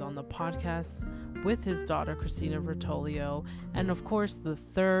 He was on the podcast with his daughter Christina Rotolio. And of course, the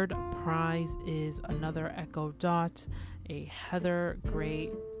third prize is another Echo Dot, a heather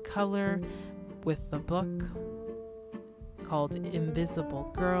gray color with the book called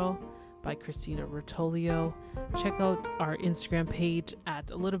Invisible Girl by Christina Rotolio. Check out our Instagram page at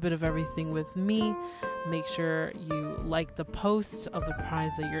A Little Bit of Everything with me. Make sure you like the post of the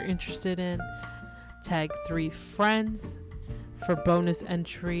prize that you're interested in. Tag 3 friends for bonus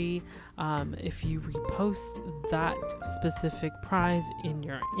entry. If you repost that specific prize in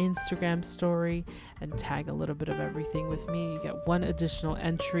your Instagram story and tag A Little Bit of Everything with me, you get 1 additional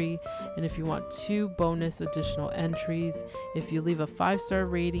entry. And if you want 2 bonus additional entries, if you leave a 5-star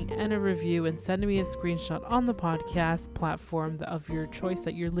rating and a review and send me a screenshot on the podcast platform of your choice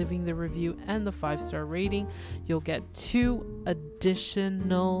that you're leaving the review and the 5-star rating, you'll get 2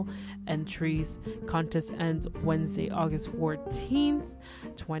 additional entries. Contest ends Wednesday, August 14th,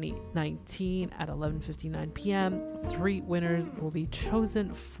 2019 at 11:59 p.m. 3 winners will be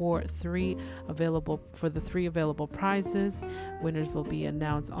chosen for the 3 available prizes. Winners will be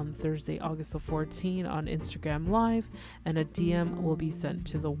announced on Thursday, August the 14th on Instagram Live, and a DM will be sent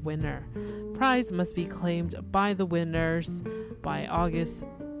to the winner. Prize must be claimed by the winners by August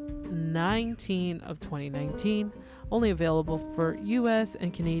 19 of 2019. Only available for US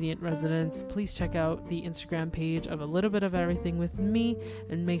and Canadian residents. Please check out the Instagram page of A Little Bit of Everything with me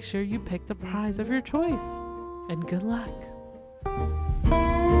and make sure you pick the prize of your choice. And good luck.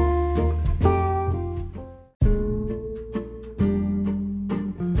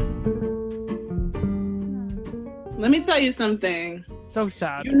 Let me tell you something. So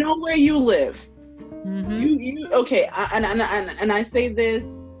sad. You know where you live. Mm-hmm. You okay? And I say this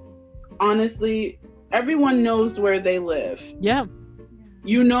honestly. Everyone knows where they live. Yeah.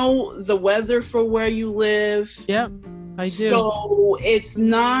 You know the weather for where you live. Yeah, I do. So it's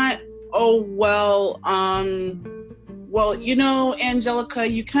not, you know, Angelica,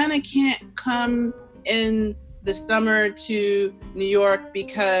 you kind of can't come in the summer to New York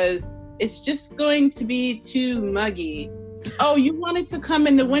because it's just going to be too muggy. Oh, you wanted to come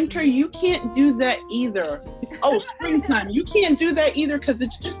in the winter? You can't do that either. Oh, springtime. You can't do that either because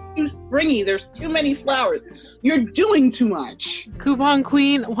it's just too springy. There's too many flowers. You're doing too much. Coupon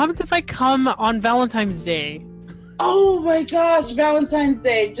Queen, what happens if I come on Valentine's Day? Oh my gosh, Valentine's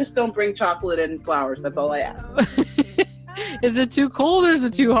Day. Just don't bring chocolate and flowers. That's all I ask. Is it too cold or is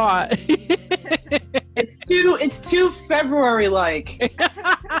it too hot? It's too February-like.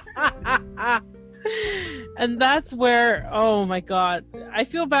 And that's where, oh my God, I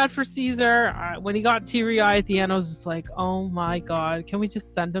feel bad for Caesar. When he got teary-eyed at the end, I was just like, oh my God, can we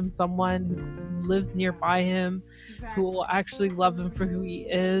just send him someone who lives nearby him, who will actually love him for who he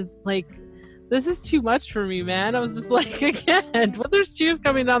is? Like, this is too much for me, man. I was just like, again, when there's tears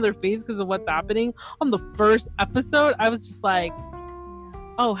coming down their face because of what's happening on the first episode, I was just like,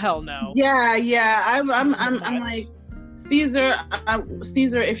 oh, hell no. Yeah. I'm like, Caesar,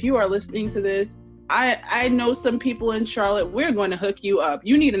 if you are listening to this, I know some people in Charlotte. We're going to hook you up.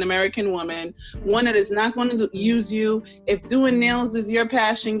 You need an American woman, one that is not going to use you. If doing nails is your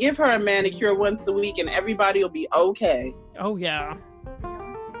passion, give her a manicure once a week and everybody will be okay. Oh, yeah.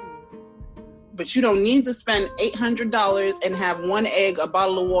 But you don't need to spend $800 and have 1 egg, a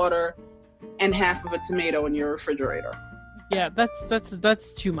bottle of water, and half of a tomato in your refrigerator. Yeah,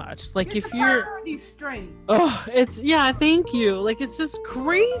 that's too much. Like, Get if the you're priorities straight. oh, it's yeah, thank you. Like, it's just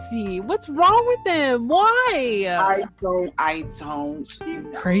crazy. What's wrong with him? Why? I don't.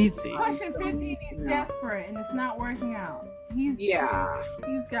 Crazy. Pushing 50, he's desperate, and it's not working out. He's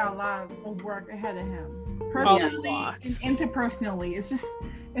got a lot of work ahead of him, personally and interpersonally. It's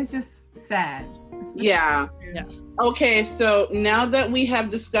just sad. Yeah. Okay, so now that we have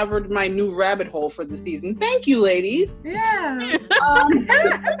discovered my new rabbit hole for the season, thank you, ladies. Yeah.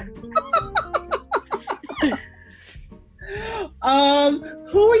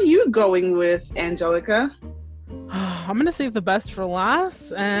 Who are you going with, Angelica? I'm gonna save the best for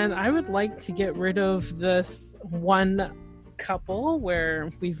last, and I would like to get rid of this one couple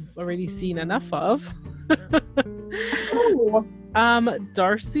where we've already seen enough of.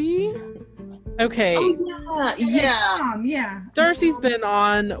 Darcy. Okay. Oh, yeah. Darcy's been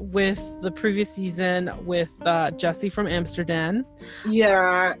on with the previous season with Jesse from Amsterdam.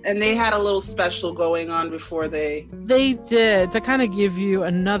 Yeah, and they had a little special going on before they did, to kind of give you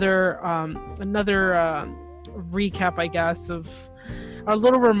another recap, I guess, of a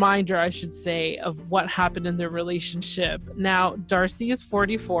little reminder, I should say, of what happened in their relationship. Now, Darcy is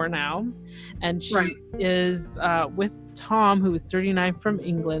 44 now, and she is with Tom, who is 39, from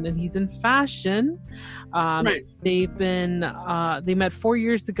England, and he's in fashion. They've been they met 4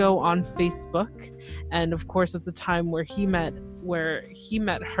 years ago on Facebook, and of course, at the time where he met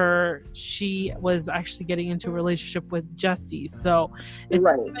her, she was actually getting into a relationship with Jesse. So it's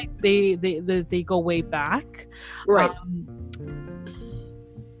like they go way back.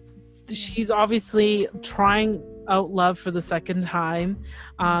 She's obviously trying out love for the second time.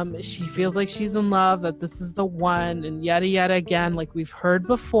 She feels like she's in love, that this is the one, and yada again, like we've heard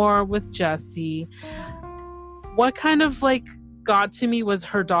before with Jesse. What kind of like got to me was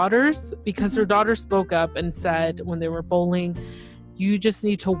her daughters, because her daughter spoke up and said when they were bowling, you just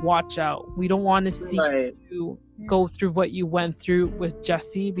need to watch out. We don't want to see you go through what you went through with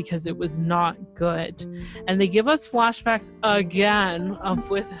Jesse, because it was not good. And they give us flashbacks again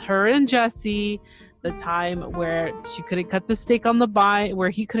of with her and Jesse, the time where she couldn't cut the steak on the where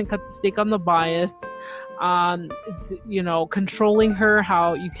he couldn't cut the steak on the bias, controlling her,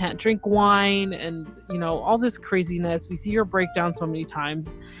 how you can't drink wine, and all this craziness. We see her break down so many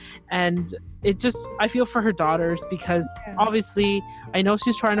times, and I feel for her daughters, because obviously I know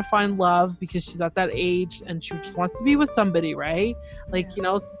she's trying to find love, because she's at that age and she just wants to be with somebody, right? Like,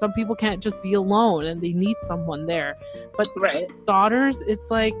 some people can't just be alone and they need someone there. But daughters, it's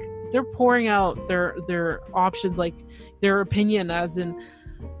like they're pouring out their options, like their opinion, as in,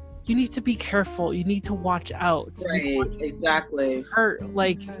 you need to be careful, you need to watch out. Exactly. Hurt,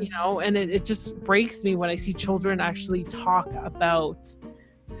 and it just breaks me when I see children actually talk about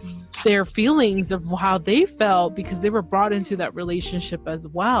their feelings of how they felt, because they were brought into that relationship as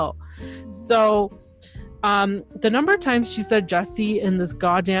well. So the number of times she said Jesse in this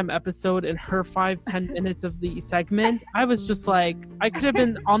goddamn episode, in her 5-10 minutes of the segment, I was just like, I could have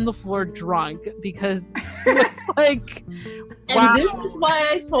been on the floor drunk, because it was like, wow. And this is why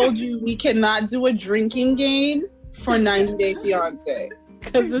I told you we cannot do a drinking game for 90 Day Fiancé.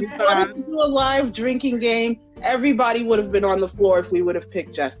 Because if we wanted to do a live drinking game, everybody would have been on the floor if we would have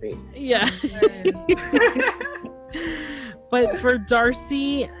picked Jesse. Yeah. But for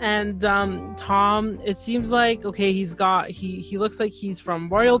Darcy and Tom, it seems like, okay, he looks like he's from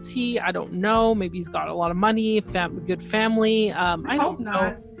royalty. I don't know. Maybe he's got a lot of money, good family. I don't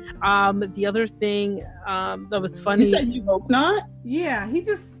know. The other thing that was funny. You said you hope not? Yeah, he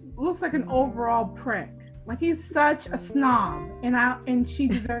just looks like an overall prick. Like, he's such a snob, and she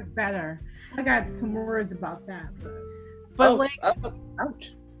deserves better. I got some words about that. But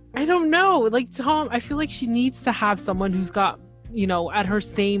ouch. I don't know. Like, Tom, I feel like she needs to have someone who's got, at her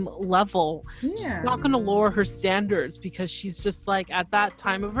same level. Yeah. She's not going to lower her standards, because she's just like at that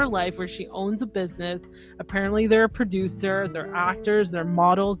time of her life where she owns a business. Apparently they're a producer, they're actors, they're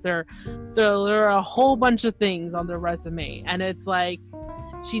models, they're a whole bunch of things on their resume. And it's like,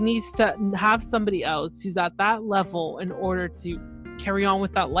 she needs to have somebody else who's at that level in order to carry on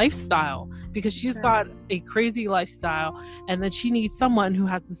with that lifestyle, because she's got a crazy lifestyle, and then she needs someone who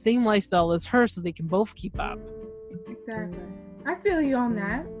has the same lifestyle as her, so they can both keep up. Exactly. I feel you on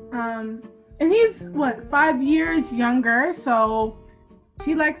that. And he's 5 years younger, so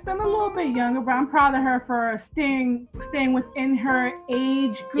she likes them a little bit younger, but I'm proud of her for staying within her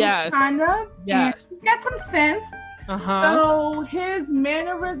age group, kind of. Yes. She's got some sense. So his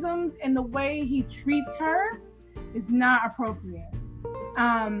mannerisms and the way he treats her is not appropriate.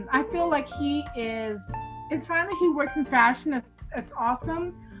 I feel like it's fine that he works in fashion. It's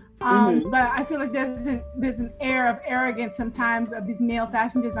awesome. But I feel like there's an air of arrogance sometimes of these male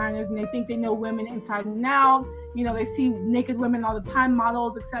fashion designers, and they think they know women inside and out. You know, they see naked women all the time,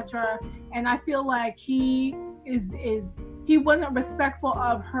 models, etc. And I feel like he wasn't respectful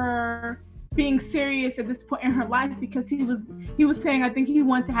of her being serious at this point in her life, because he was saying, I think he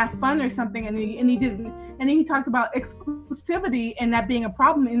wanted to have fun or something, and he didn't. And then he talked about exclusivity and that being a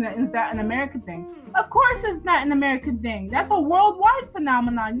problem, and that is that an American thing? Of course it's not an American thing. That's a worldwide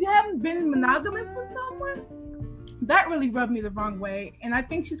phenomenon. You haven't been monogamous with someone? That really rubbed me the wrong way, and I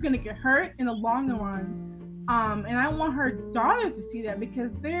think she's gonna get hurt in the long run. And I want her daughter to see that,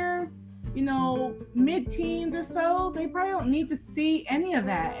 because they're, you know, mid-teens or so. They probably don't need to see any of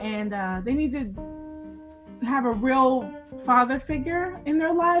that, and they need to have a real father figure in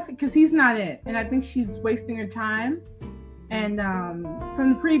their life, because he's not it. And I think she's wasting her time. And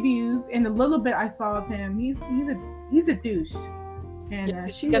from the previews and the little bit I saw of him, he's a douche.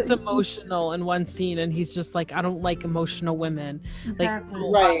 And she gets emotional in one scene, and he's just like, I don't like emotional women. Exactly.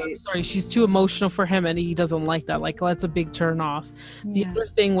 Like, right. I'm sorry, she's too emotional for him, and he doesn't like that. Like, that's a big turn off. The other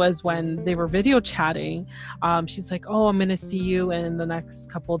thing was when they were video chatting, she's like, oh, I'm gonna see you in the next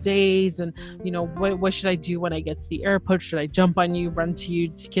couple days, and you know, what should I do when I get to the airport? Should I jump on you, run to you,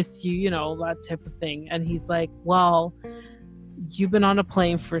 to kiss you, you know, that type of thing? And he's like, well, you've been on a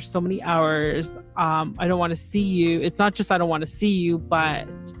plane for so many hours. I don't want to see you. It's not just I don't want to see you, but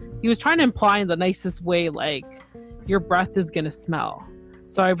he was trying to imply in the nicest way, like, your breath is going to smell.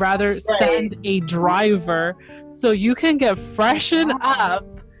 So I'd rather send a driver so you can get freshened up,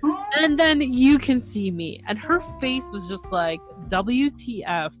 and then you can see me. And her face was just like,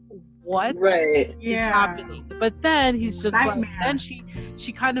 WTF, what is happening? But then he's just like, then she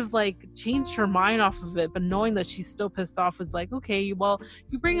kind of like changed her mind off of it, but knowing that she's still pissed off was like, okay, well,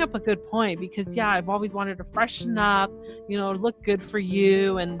 you bring up a good point, because I've always wanted to freshen up, you know, look good for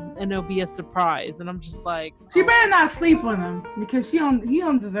you, and it'll be a surprise. And I'm just like, she better not sleep with him, because he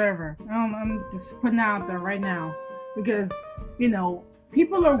don't deserve her. I'm just putting it out there right now, because, you know,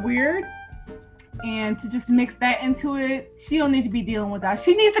 people are weird. And to just mix that into it, she don't need to be dealing with that.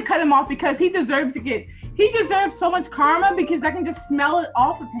 She needs to cut him off, because he deserves so much karma, because I can just smell it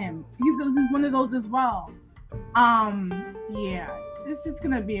off of him. He's one of those as well. It's just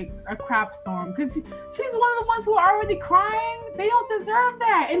gonna be a crap storm, because she's one of the ones who are already crying. They don't deserve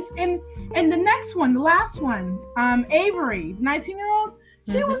that. And the next one, the last one, Avery, 19-year-old,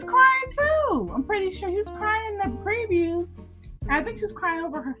 she was crying too. I'm pretty sure she was crying in the previews. I think she was crying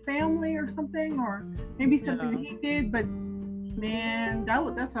over her family or something, or maybe something that he did. But man,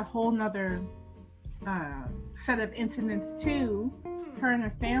 that's a whole nother set of incidents too. Her and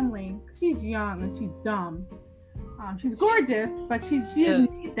her family. She's young and she's dumb. She's gorgeous, but she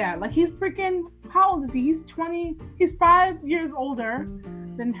doesn't need that. Like, he's freaking, how old is he? He's 20. He's 5 years older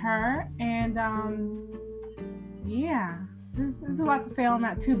than her, and there's a lot to say on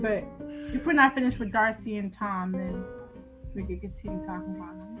that too. But if we're not finished with Darcy and Tom, then we could continue talking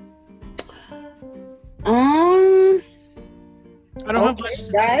about them. I don't okay,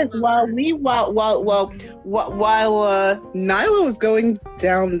 guys. While Nyla was going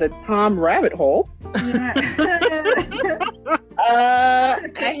down the Tom rabbit hole, I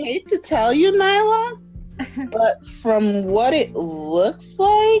hate to tell you, Nyla, but from what it looks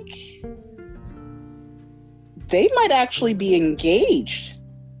like, they might actually be engaged.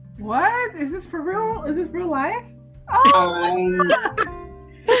 What? Is this for real? Is this real life? I'm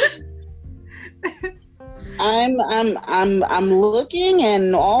looking,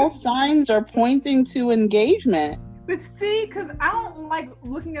 and all signs are pointing to engagement. But see, because I don't like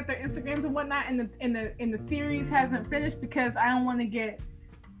looking at their Instagrams and whatnot, and the series hasn't finished, because I don't want to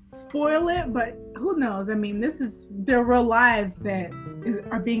spoil it. But who knows? I mean, this is their real lives that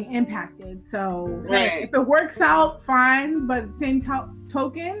are being impacted. So if it works out, fine. But at the same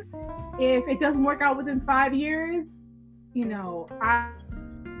token, if it doesn't work out within 5 years, you know,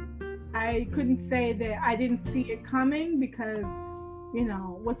 I couldn't say that I didn't see it coming, because, you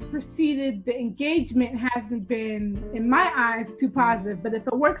know, what's preceded the engagement hasn't been, in my eyes, too positive. But if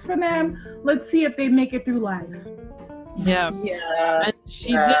it works for them, let's see if they make it through life. Yeah. And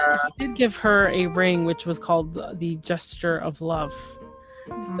she did give her a ring, which was called the gesture of love.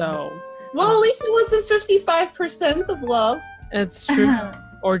 So, well, at least it wasn't 55% of love. It's true.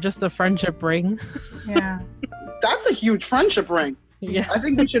 Or just a friendship ring. Yeah. That's a huge friendship ring. Yeah. I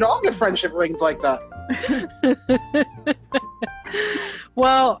think we should all get friendship rings like that.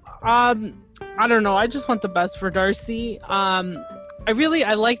 Well, I don't know. I just want the best for Darcy. I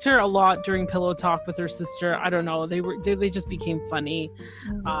liked her a lot during Pillow Talk with her sister. I don't know. They just became funny.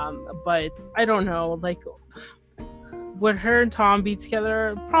 But I don't know. Like, would her and Tom be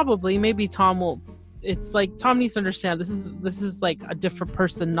together? Probably. Maybe Tom will. It's like Tom needs to understand this is like a different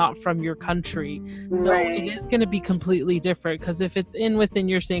person, not from your country. So it is going to be completely different, because if it's within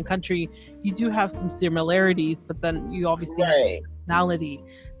your same country, you do have some similarities, but then you obviously have personality.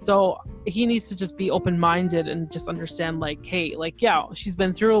 So he needs to just be open-minded and just understand, like, hey, like, yeah, she's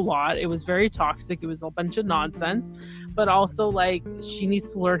been through a lot. It was very toxic. It was a bunch of nonsense, but also like she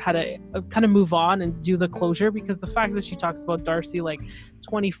needs to learn how to kind of move on and do the closure, because the fact that she talks about Darcy like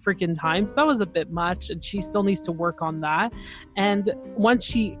 20 freaking times, that was a bit much, and she still needs to work on that. And once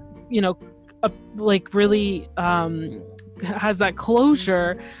she, like really has that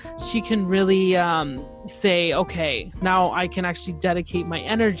closure, she can really say, okay, now I can actually dedicate my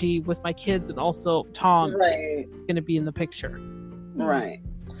energy with my kids, and also Tom is going to be in the picture. Right.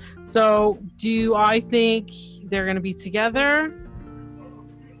 So do I think they're going to be together?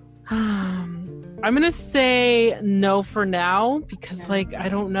 I'm gonna say no for now, because like I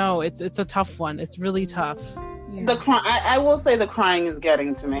don't know, it's a tough one. It's really tough. I will say the crying is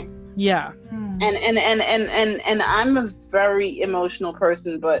getting to me. Yeah. And I'm a very emotional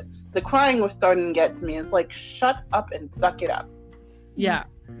person, but the crying was starting to get to me. It's like, shut up and suck it up. Yeah.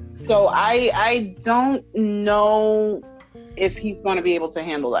 So I don't know if he's going to be able to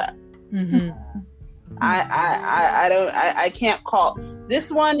handle that. Mm-hmm. I can't call.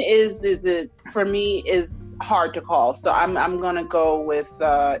 This one is for me is hard to call. So I'm gonna go with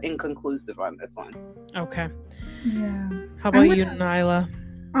inconclusive on this one. Okay. Yeah. How about you, Nyla?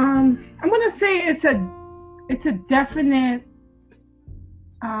 I'm gonna say it's a definite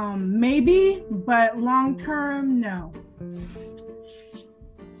maybe, but long term, no.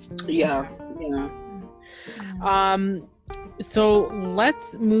 Yeah. So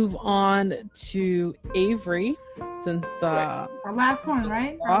let's move on to Avery, since our last one,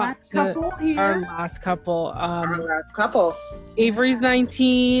 right? Our last couple here. Our last couple. Avery's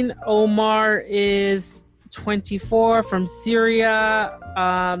 19. Omar is 24, from Syria.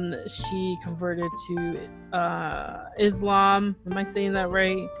 She converted to Islam. Am I saying that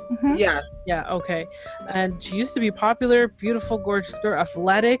right? Mm-hmm. Yes. Yeah, okay. And she used to be popular, beautiful, gorgeous girl,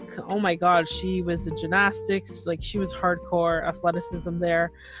 athletic. Oh my God, she was in gymnastics. Like, she was hardcore athleticism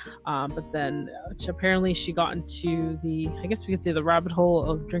there. But then apparently she got into I guess we could say the rabbit hole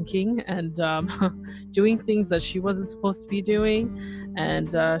of drinking and doing things that she wasn't supposed to be doing.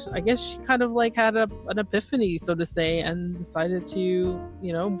 And I guess she kind of like had an epiphany, so to say, and decided to,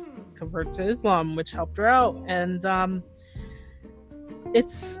 convert to Islam, which helped her out. And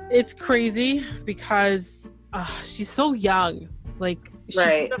it's crazy because she's so young. Like, she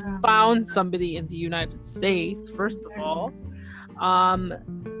could have found somebody in the United States, first of all.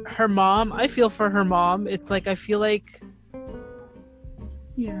 Her mom, I feel for her mom. It's like, I feel like,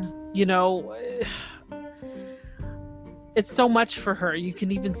 it's so much for her. You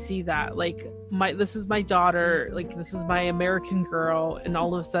can even see that, like, this is my daughter, like, this is my American girl, and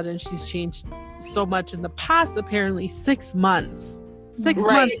all of a sudden she's changed so much in the past, apparently 6 months. 6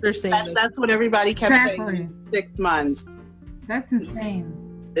 months they're saying that's what everybody kept saying. 6 months. That's insane.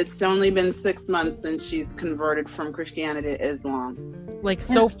 It's only been 6 months since she's converted from Christianity to Islam. Like,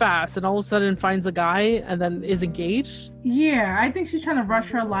 so fast, and all of a sudden finds a guy and then is engaged. Yeah, I think she's trying to rush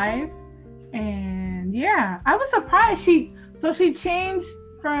her life. And yeah, I was surprised. She changed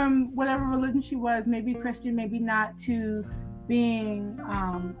from whatever religion she was, maybe Christian, maybe not, to being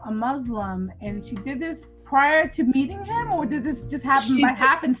a Muslim. And she did this prior to meeting him, or did this just happen by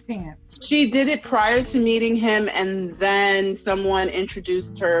happenstance? She did it prior to meeting him, and then someone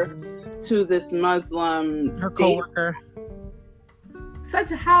introduced her to this Muslim, her coworker.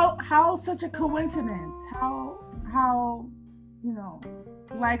 Such a coincidence. How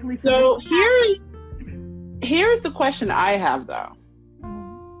likely. So here's the question I have, though.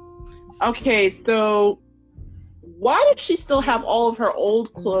 Okay, so why does she still have all of her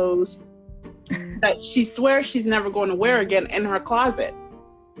old clothes that she swears she's never going to wear again in her closet?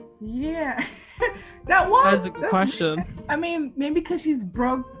 Yeah, that's a good question. I mean, maybe because she's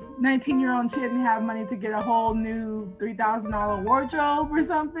broke 19-year-old, she didn't have money to get a whole new $3,000 wardrobe or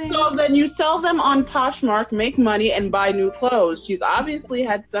something. So then you sell them on Poshmark, make money, and buy new clothes. She's obviously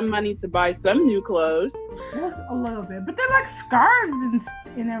had some money to buy some new clothes. Just a little bit, but they're like scarves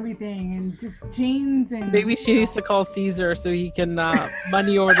and everything, and just jeans and. Maybe she needs to call Caesar so he can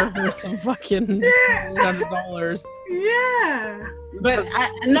money order her some fucking $100. Yeah. But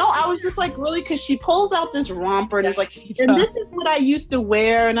I was just like, really, because she pulls out this romper and it's like, and this is what I used to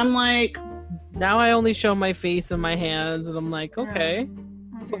wear, and I'm like, now I only show my face and my hands, and I'm like, okay.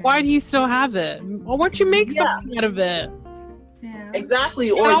 So why do you still have it? Well, why don't you make something out of it? Yeah.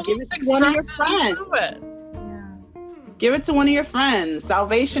 Exactly, or give it to one of your friends. Give it to one of your friends.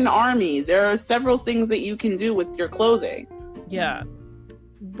 Salvation Army. There are several things that you can do with your clothing. Yeah.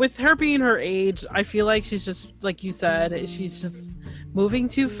 With her being her age, I feel like she's just, like you said, she's just moving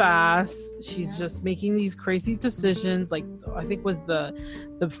too fast. She's just making these crazy decisions. Like, I think was the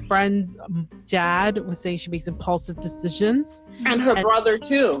friend's dad was saying she makes impulsive decisions. And her brother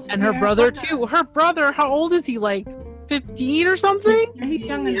too. And her brother too. Her brother, how old is he? Like 15 or something? Yeah, he's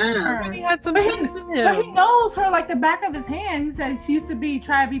younger than her. He had some sense in him. But he knows her like the back of his hand. He said she used to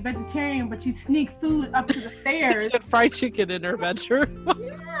try to be vegetarian, but she sneaked food up to the stairs. She had fried chicken in her bedroom.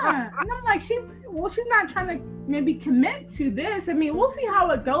 Yeah, and I'm like, she's not trying to maybe commit to this. I mean, we'll see how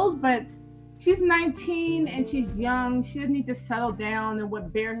it goes, but she's 19 and she's young. She doesn't need to settle down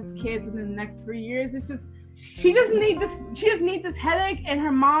and bear his kids within the next 3 years. It's just she just need this headache, and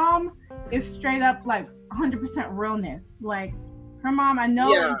her mom is straight up like 100% realness. Like, her mom, I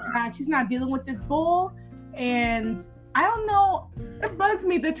know she's not dealing with this bull, and I don't know. It bugs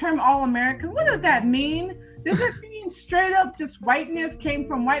me, the term all-American. What does that mean? Does it mean straight up just whiteness, came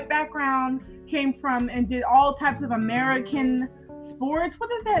from white background, and did all types of American sports? What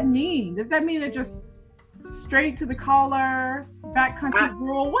does that mean? Does that mean they're just straight to the collar, backcountry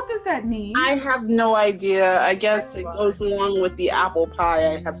rural? What does that mean? I have no idea. I guess it goes along with the apple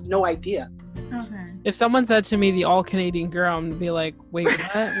pie. I have no idea. Okay. If someone said to me the all Canadian girl, I'm gonna be like, wait,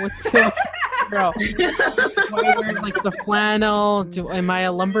 what? What's the girl? Do I wear like the flannel? Am I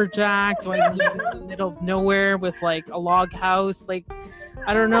a lumberjack? Do I live in the middle of nowhere with like a log house? Like,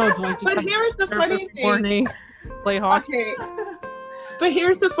 I don't know. Do I just But here's the funny thing. Morning, play hockey? Okay. But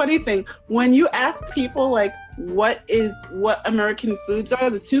here's the funny thing. When you ask people like what American foods are,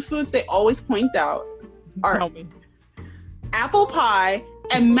 the two foods they always point out are apple pie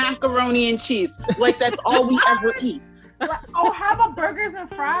and macaroni and cheese. Like, that's all we ever eat. Oh, how about burgers and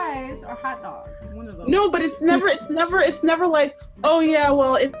fries or hot dogs? One of those. No, but it's never like, oh yeah,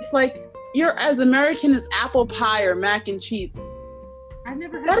 well, it's like you're as American as apple pie or mac and cheese. I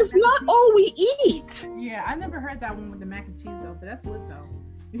never heard that is not all we eat. Yeah, I never heard that one with the mac and cheese though, but that's lit though.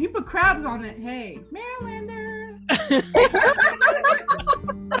 If you put crabs on it, hey, Marylander.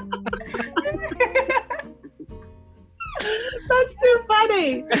 That's too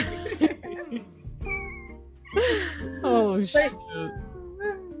funny. Oh shit.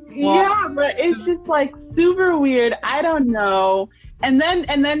 Yeah, but it's just like super weird. I don't know. And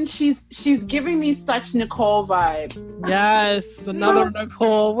then she's giving me such Nicole vibes. Yes, another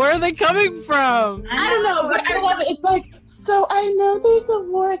Nicole. Where are they coming from? I don't know, but I love it. It's like, so I know there's a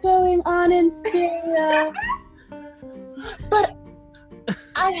war going on in Syria, but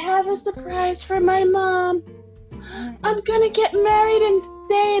I have a surprise for my mom. I'm gonna get married and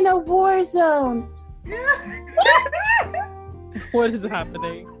stay in a war zone. What is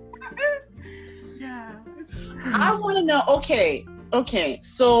happening? Yeah. I want to know. Okay,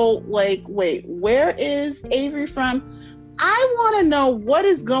 so like, wait, where is Avery from? I want to know what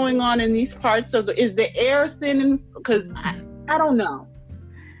is going on in these parts of is the air thin? Because I don't know.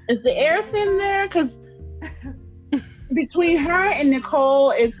 Is the air thin there? Because between her and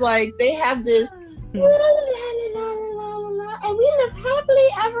Nicole, it's like they have this and we live happily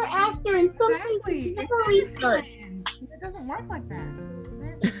ever after, and something never researched. It doesn't work like that.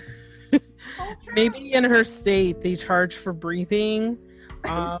 Maybe in her state they charge for breathing.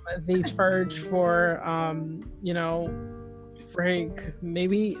 They charge for Frank.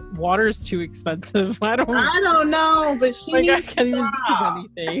 Maybe water's too expensive. I don't know, but she like, needs I can't even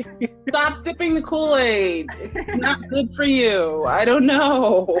do anything. Stop sipping the Kool-Aid. It's not good for you. I don't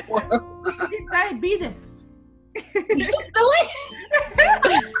know. Diabetes.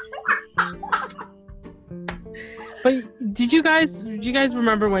 But did you guys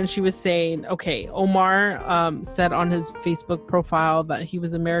remember when she was saying, okay, Omar said on his Facebook profile that he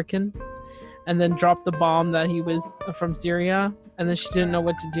was American and then dropped the bomb that he was from Syria, and then she didn't know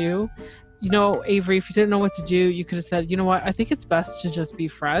what to do? You know, Avery, if you didn't know what to do, you could have said, you know what, I think it's best to just be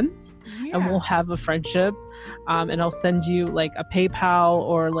friends, and we'll have a friendship, and I'll send you like a PayPal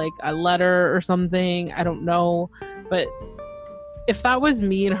or like a letter or something. I don't know. But if that was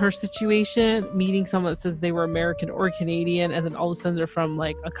me in her situation, meeting someone that says they were American or Canadian, and then all of a sudden they're from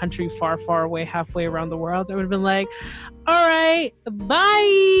like a country far, far away, halfway around the world, I would have been like, all right,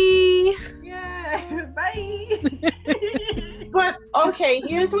 bye. Yeah, bye. But okay,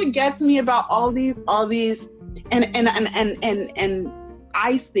 here's what gets me about all these, and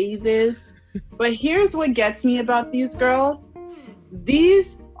I say this, but here's what gets me about these girls.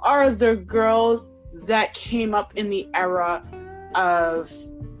 These are the girls that came up in the era of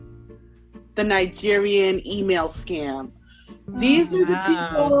the Nigerian email scam. These are the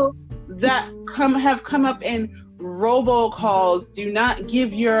people that have come up in robocalls. Do not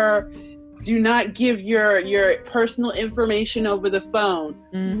give your personal information over the phone.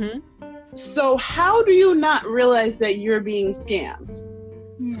 Mm-hmm. So how do you not realize that you're being scammed?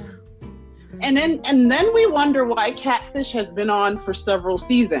 Yeah. And then we wonder why Catfish has been on for several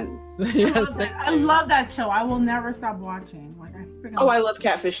seasons. Yes, I love that show. I will never stop watching. I love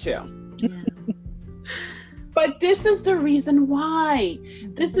Catfish too. Yeah. But this is the reason why.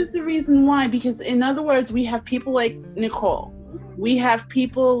 This is the reason why. Because in other words, we have people like Nicole. We have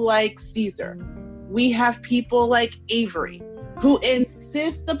people like Caesar. We have people like Avery, who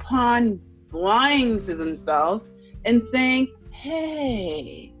insist upon lying to themselves and saying,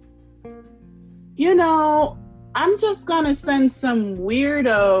 hey, I'm just going to send some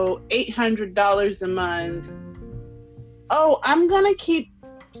weirdo $800 a month. Oh, I'm going to keep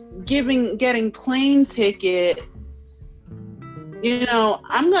getting plane tickets. And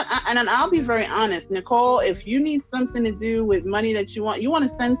I'll be very honest, Nicole, if you need something to do with money that you want to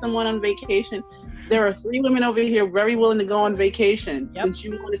send someone on vacation, there are 3 women over here very willing to go on vacation. Since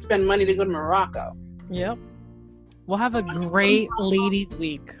you want to spend money to go to Morocco. Yep. We'll have a great ladies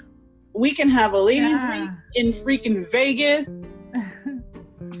week. We can have a ladies week in freaking Vegas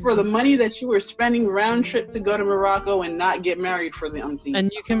for the money that you were spending round trip to go to Morocco and not get married for the umpteenth.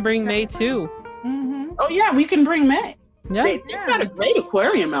 And you can bring May too. Mm-hmm. Oh yeah, we can bring May. Yeah. They've got a great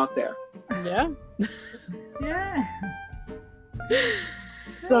aquarium out there. Yeah. Yeah.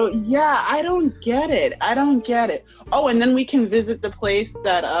 So yeah, I don't get it. Oh, and then we can visit the place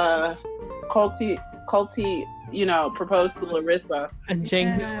that Culty proposed to Larissa. And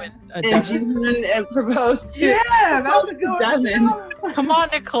Jang-Hoo and proposed to that was a good Devin. Come on,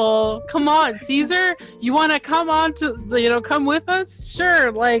 Nicole. Come on, Caesar. You want to come on to come with us?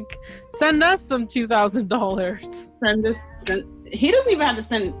 Sure. Send us some $2,000. He doesn't even have to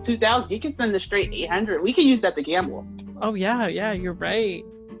send $2,000. He can send a straight $800. We can use that to gamble. Oh yeah, you're right.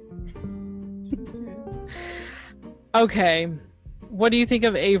 Okay. What do you think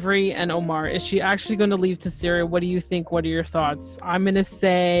of Avery and Omar? Is she actually going to leave to Syria? What do you think? What are your thoughts? I'm going to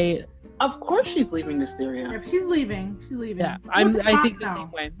say... Of course she's leaving to Syria. Yep, she's leaving. Yeah, I think the same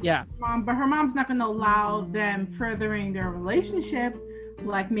way. Yeah. But her mom's not going to allow them furthering their relationship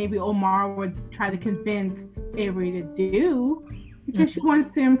like maybe Omar would try to convince Avery to do, because she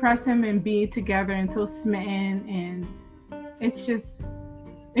wants to impress him and be together until smitten. And it's just...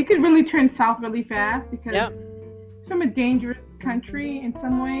 It could really turn south really fast because... It's from a dangerous country in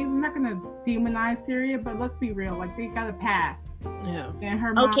some ways. I'm not gonna demonize Syria, but let's be real. They got a past. Yeah. And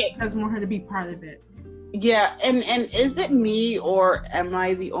her mom doesn't want her to be part of it. Yeah, and is it me or am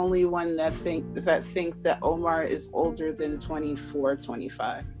I the only one that thinks that Omar is older than 24,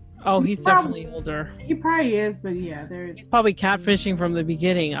 25? Oh, he's definitely older. He probably is, but yeah, he's probably catfishing from the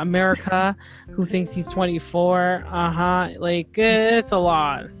beginning. America, who thinks he's 24. It's a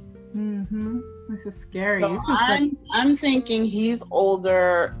lot. Mm-hmm. This is scary. So I'm thinking he's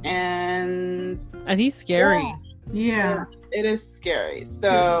older and he's scary. Yeah. It is scary.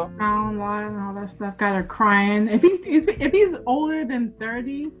 So and all that stuff got her crying. If he's older than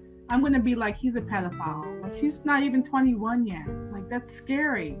 30, I'm gonna be like, he's a pedophile. She's not even 21 yet. That's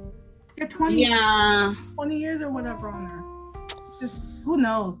scary. Get 20 years or whatever on her. Just who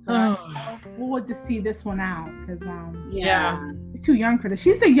knows? But we'll want to see this one out because she's too young for this.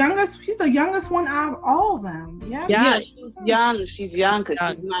 She's the youngest. She's the youngest one out of all of them. Yeah. She's young. She's young because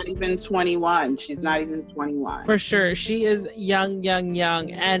she's not even 21. She's not even 21. For sure, she is young.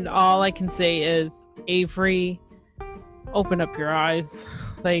 And all I can say is, Avery, open up your eyes.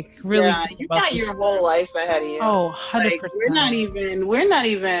 Really. Yeah, you got your whole life ahead of you. Oh, 100%. We're not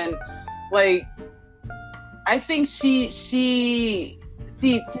even I think she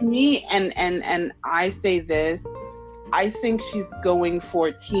to me, and I say this, I think she's going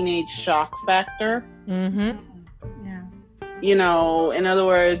for teenage shock factor. Mm-hmm. Yeah. In other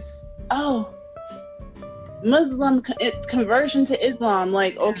words, Muslim conversion to Islam.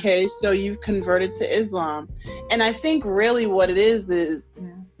 Okay, so you've converted to Islam, and I think really what it is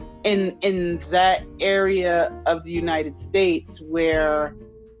in that area of the United States where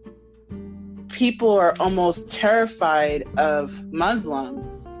people are almost terrified of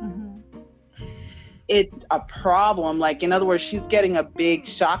Muslims. Mm-hmm. It's a problem. In other words, she's getting a big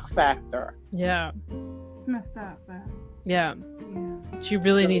shock factor. Yeah. It's messed up, but... Yeah. She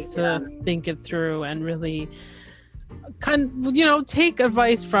really needs to think it through and really take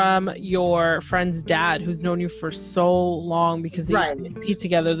advice from your friend's dad who's known you for so long, because they used to compete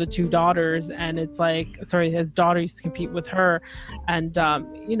together, the two daughters, and it's his daughter used to compete with her, and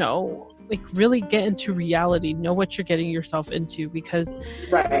like really get into reality, know what you're getting yourself into, because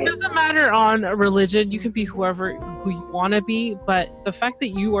Right. it doesn't matter on religion. You can be who you want to be, but the fact that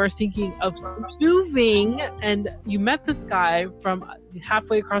you are thinking of moving and you met this guy from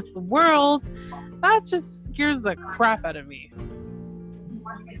halfway across the world, that just scares the crap out of me.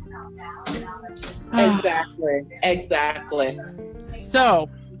 Exactly. So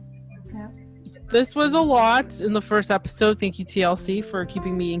this was a lot in the first episode. Thank you, TLC, for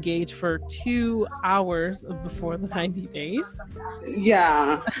keeping me engaged for 2 hours before the 90 days.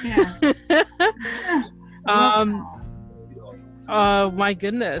 Yeah. My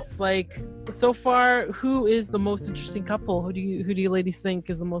goodness. Like, so far, who is the most interesting couple? Who do you ladies think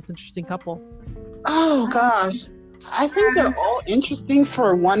is the most interesting couple? Oh gosh. I think they're all interesting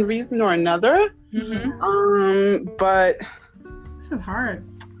for one reason or another. But this is hard.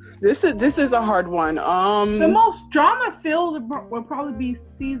 This is a hard one. The most drama filled will probably be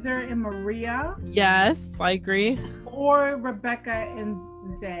Caesar and Maria. Yes, I agree. Or Rebecca and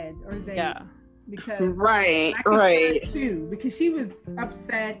Zed. Yeah. Because right. Too, because she was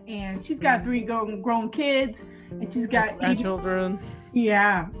upset and she's got 3 grown kids and she's got grandchildren.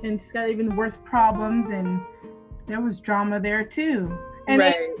 And she's got even worse problems, and there was drama there too. And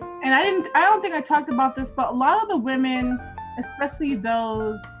I don't think I talked about this, but a lot of the women, especially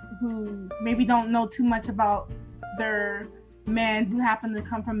those who maybe don't know too much about their men who happen to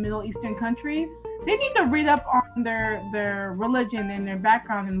come from Middle Eastern countries, they need to read up on their religion and their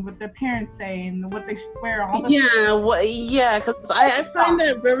background and what their parents say and what they wear. All the because I find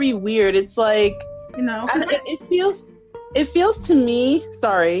that very weird. It's like, you know, it feels to me,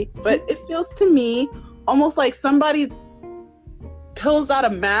 sorry, but it feels to me almost like somebody pulls out a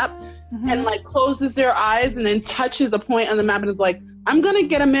map and like closes their eyes and then touches a point on the map and is like, I'm gonna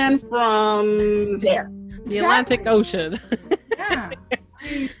get a man from there, the Atlantic Ocean. Like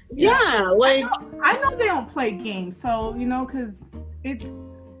I know they don't play games, so you know, because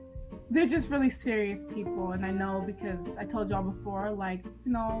they're just really serious people, and I know because I told y'all before, like,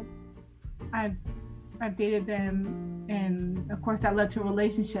 you know, I've dated them, and of course that led to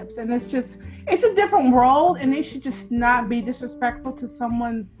relationships, and it's a different world, and they should just not be disrespectful to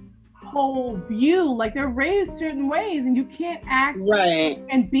someone's whole view. Like, they're raised certain ways, and you can't act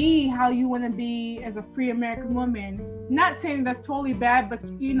and be how you want to be as a free American woman. Not saying that's totally bad, but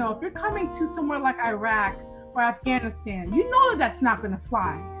you know, if you're coming to somewhere like Iraq or Afghanistan, you know that's not going to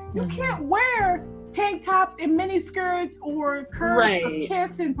fly. You can't wear tank tops and mini skirts or curves or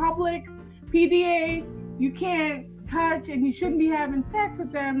kiss in public. PDA, you can't touch, and you shouldn't be having sex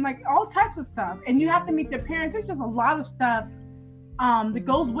with them, like all types of stuff. And you have to meet their parents. There's just a lot of stuff that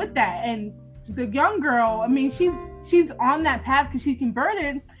goes with that. And the young girl, I mean, she's on that path because she's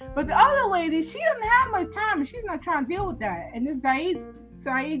converted, but the other lady, she doesn't have much time, and she's not trying to deal with that. And this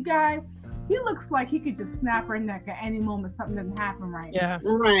Saeed guy, he looks like he could just snap her neck at any moment something doesn't happen right.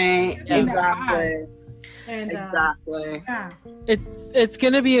 Exactly. And it's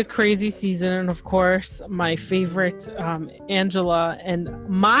gonna be a crazy season, and of course my favorite Angela and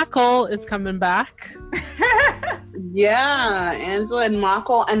Michael is coming back. Angela and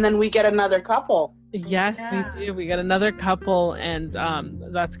Michael, and then we get another couple. Yes, we do. We got another couple, and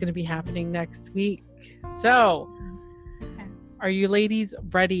that's gonna be happening next week. So are you ladies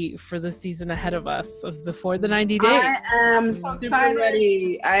ready for the season ahead of us before the 90 days? I am super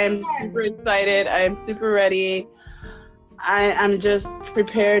ready. I am super excited. I am super ready. I'm just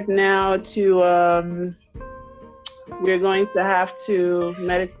prepared now to, we're going to have to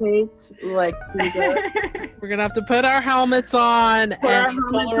meditate like Caesar. We're going to have to put our helmets on and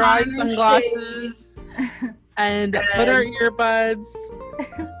polarized sunglasses and put our earbuds.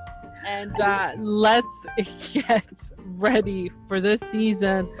 And let's get ready for this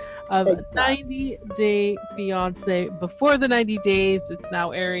season of 90 Day Fiancé. Before the 90 days, it's now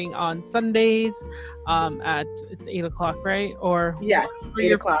airing on Sundays it's 8 o'clock, right? Or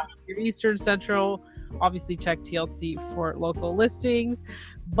 8 o'clock. Your Eastern Central. Obviously check TLC for local listings.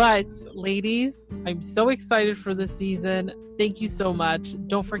 But ladies, I'm so excited for this season. Thank you so much.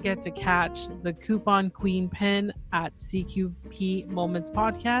 Don't forget to catch the Coupon Queen pin at CQP Moments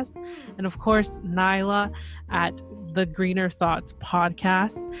Podcast. And of course, Nyla at the Greener Thoughts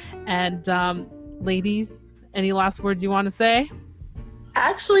Podcast. And ladies, any last words you want to say?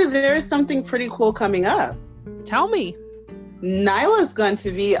 Actually, there's something pretty cool coming up. Tell me. Nyla's going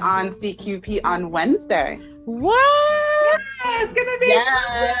to be on CQP on Wednesday. What? Yeah, it's gonna be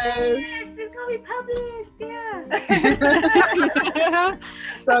published. It's gonna be published.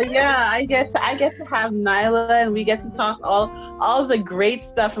 So I get to have Nyla, and we get to talk all the great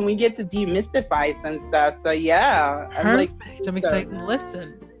stuff, and we get to demystify some stuff. So perfect. I'm excited to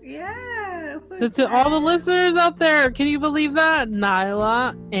listen. Yeah. To all the listeners out there, can you believe that?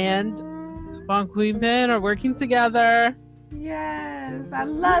 Nyla and Von Queenpin are working together. Yes, I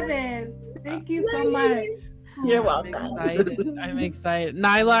love it. Thank you so much. You're welcome. I'm excited.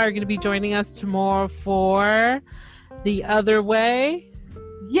 Nyla are going to be joining us tomorrow for The Other Way.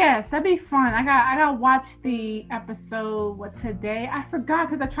 Yes, that'd be fun. I got to watch the episode today. I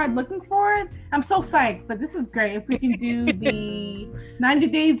forgot because I tried looking for it. I'm so psyched, but this is great. If we can do the 90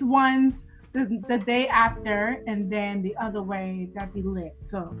 days ones the day after, and then The Other Way, that'd be lit.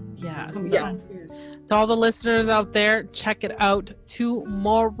 So yeah. To all the listeners out there, check it out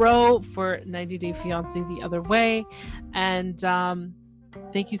tomorrow for 90 Day Fiancé The Other Way. And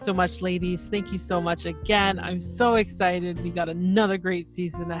thank you so much, ladies. Thank you so much again. I'm so excited. We got another great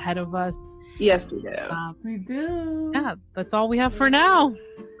season ahead of us. Yes, we do. We do. Yeah, that's all we have for now.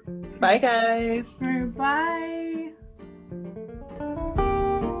 Bye, guys. Bye.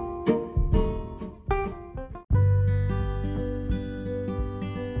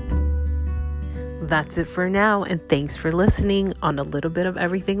 That's it for now, and thanks for listening on A Little Bit of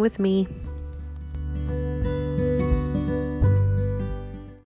Everything with me.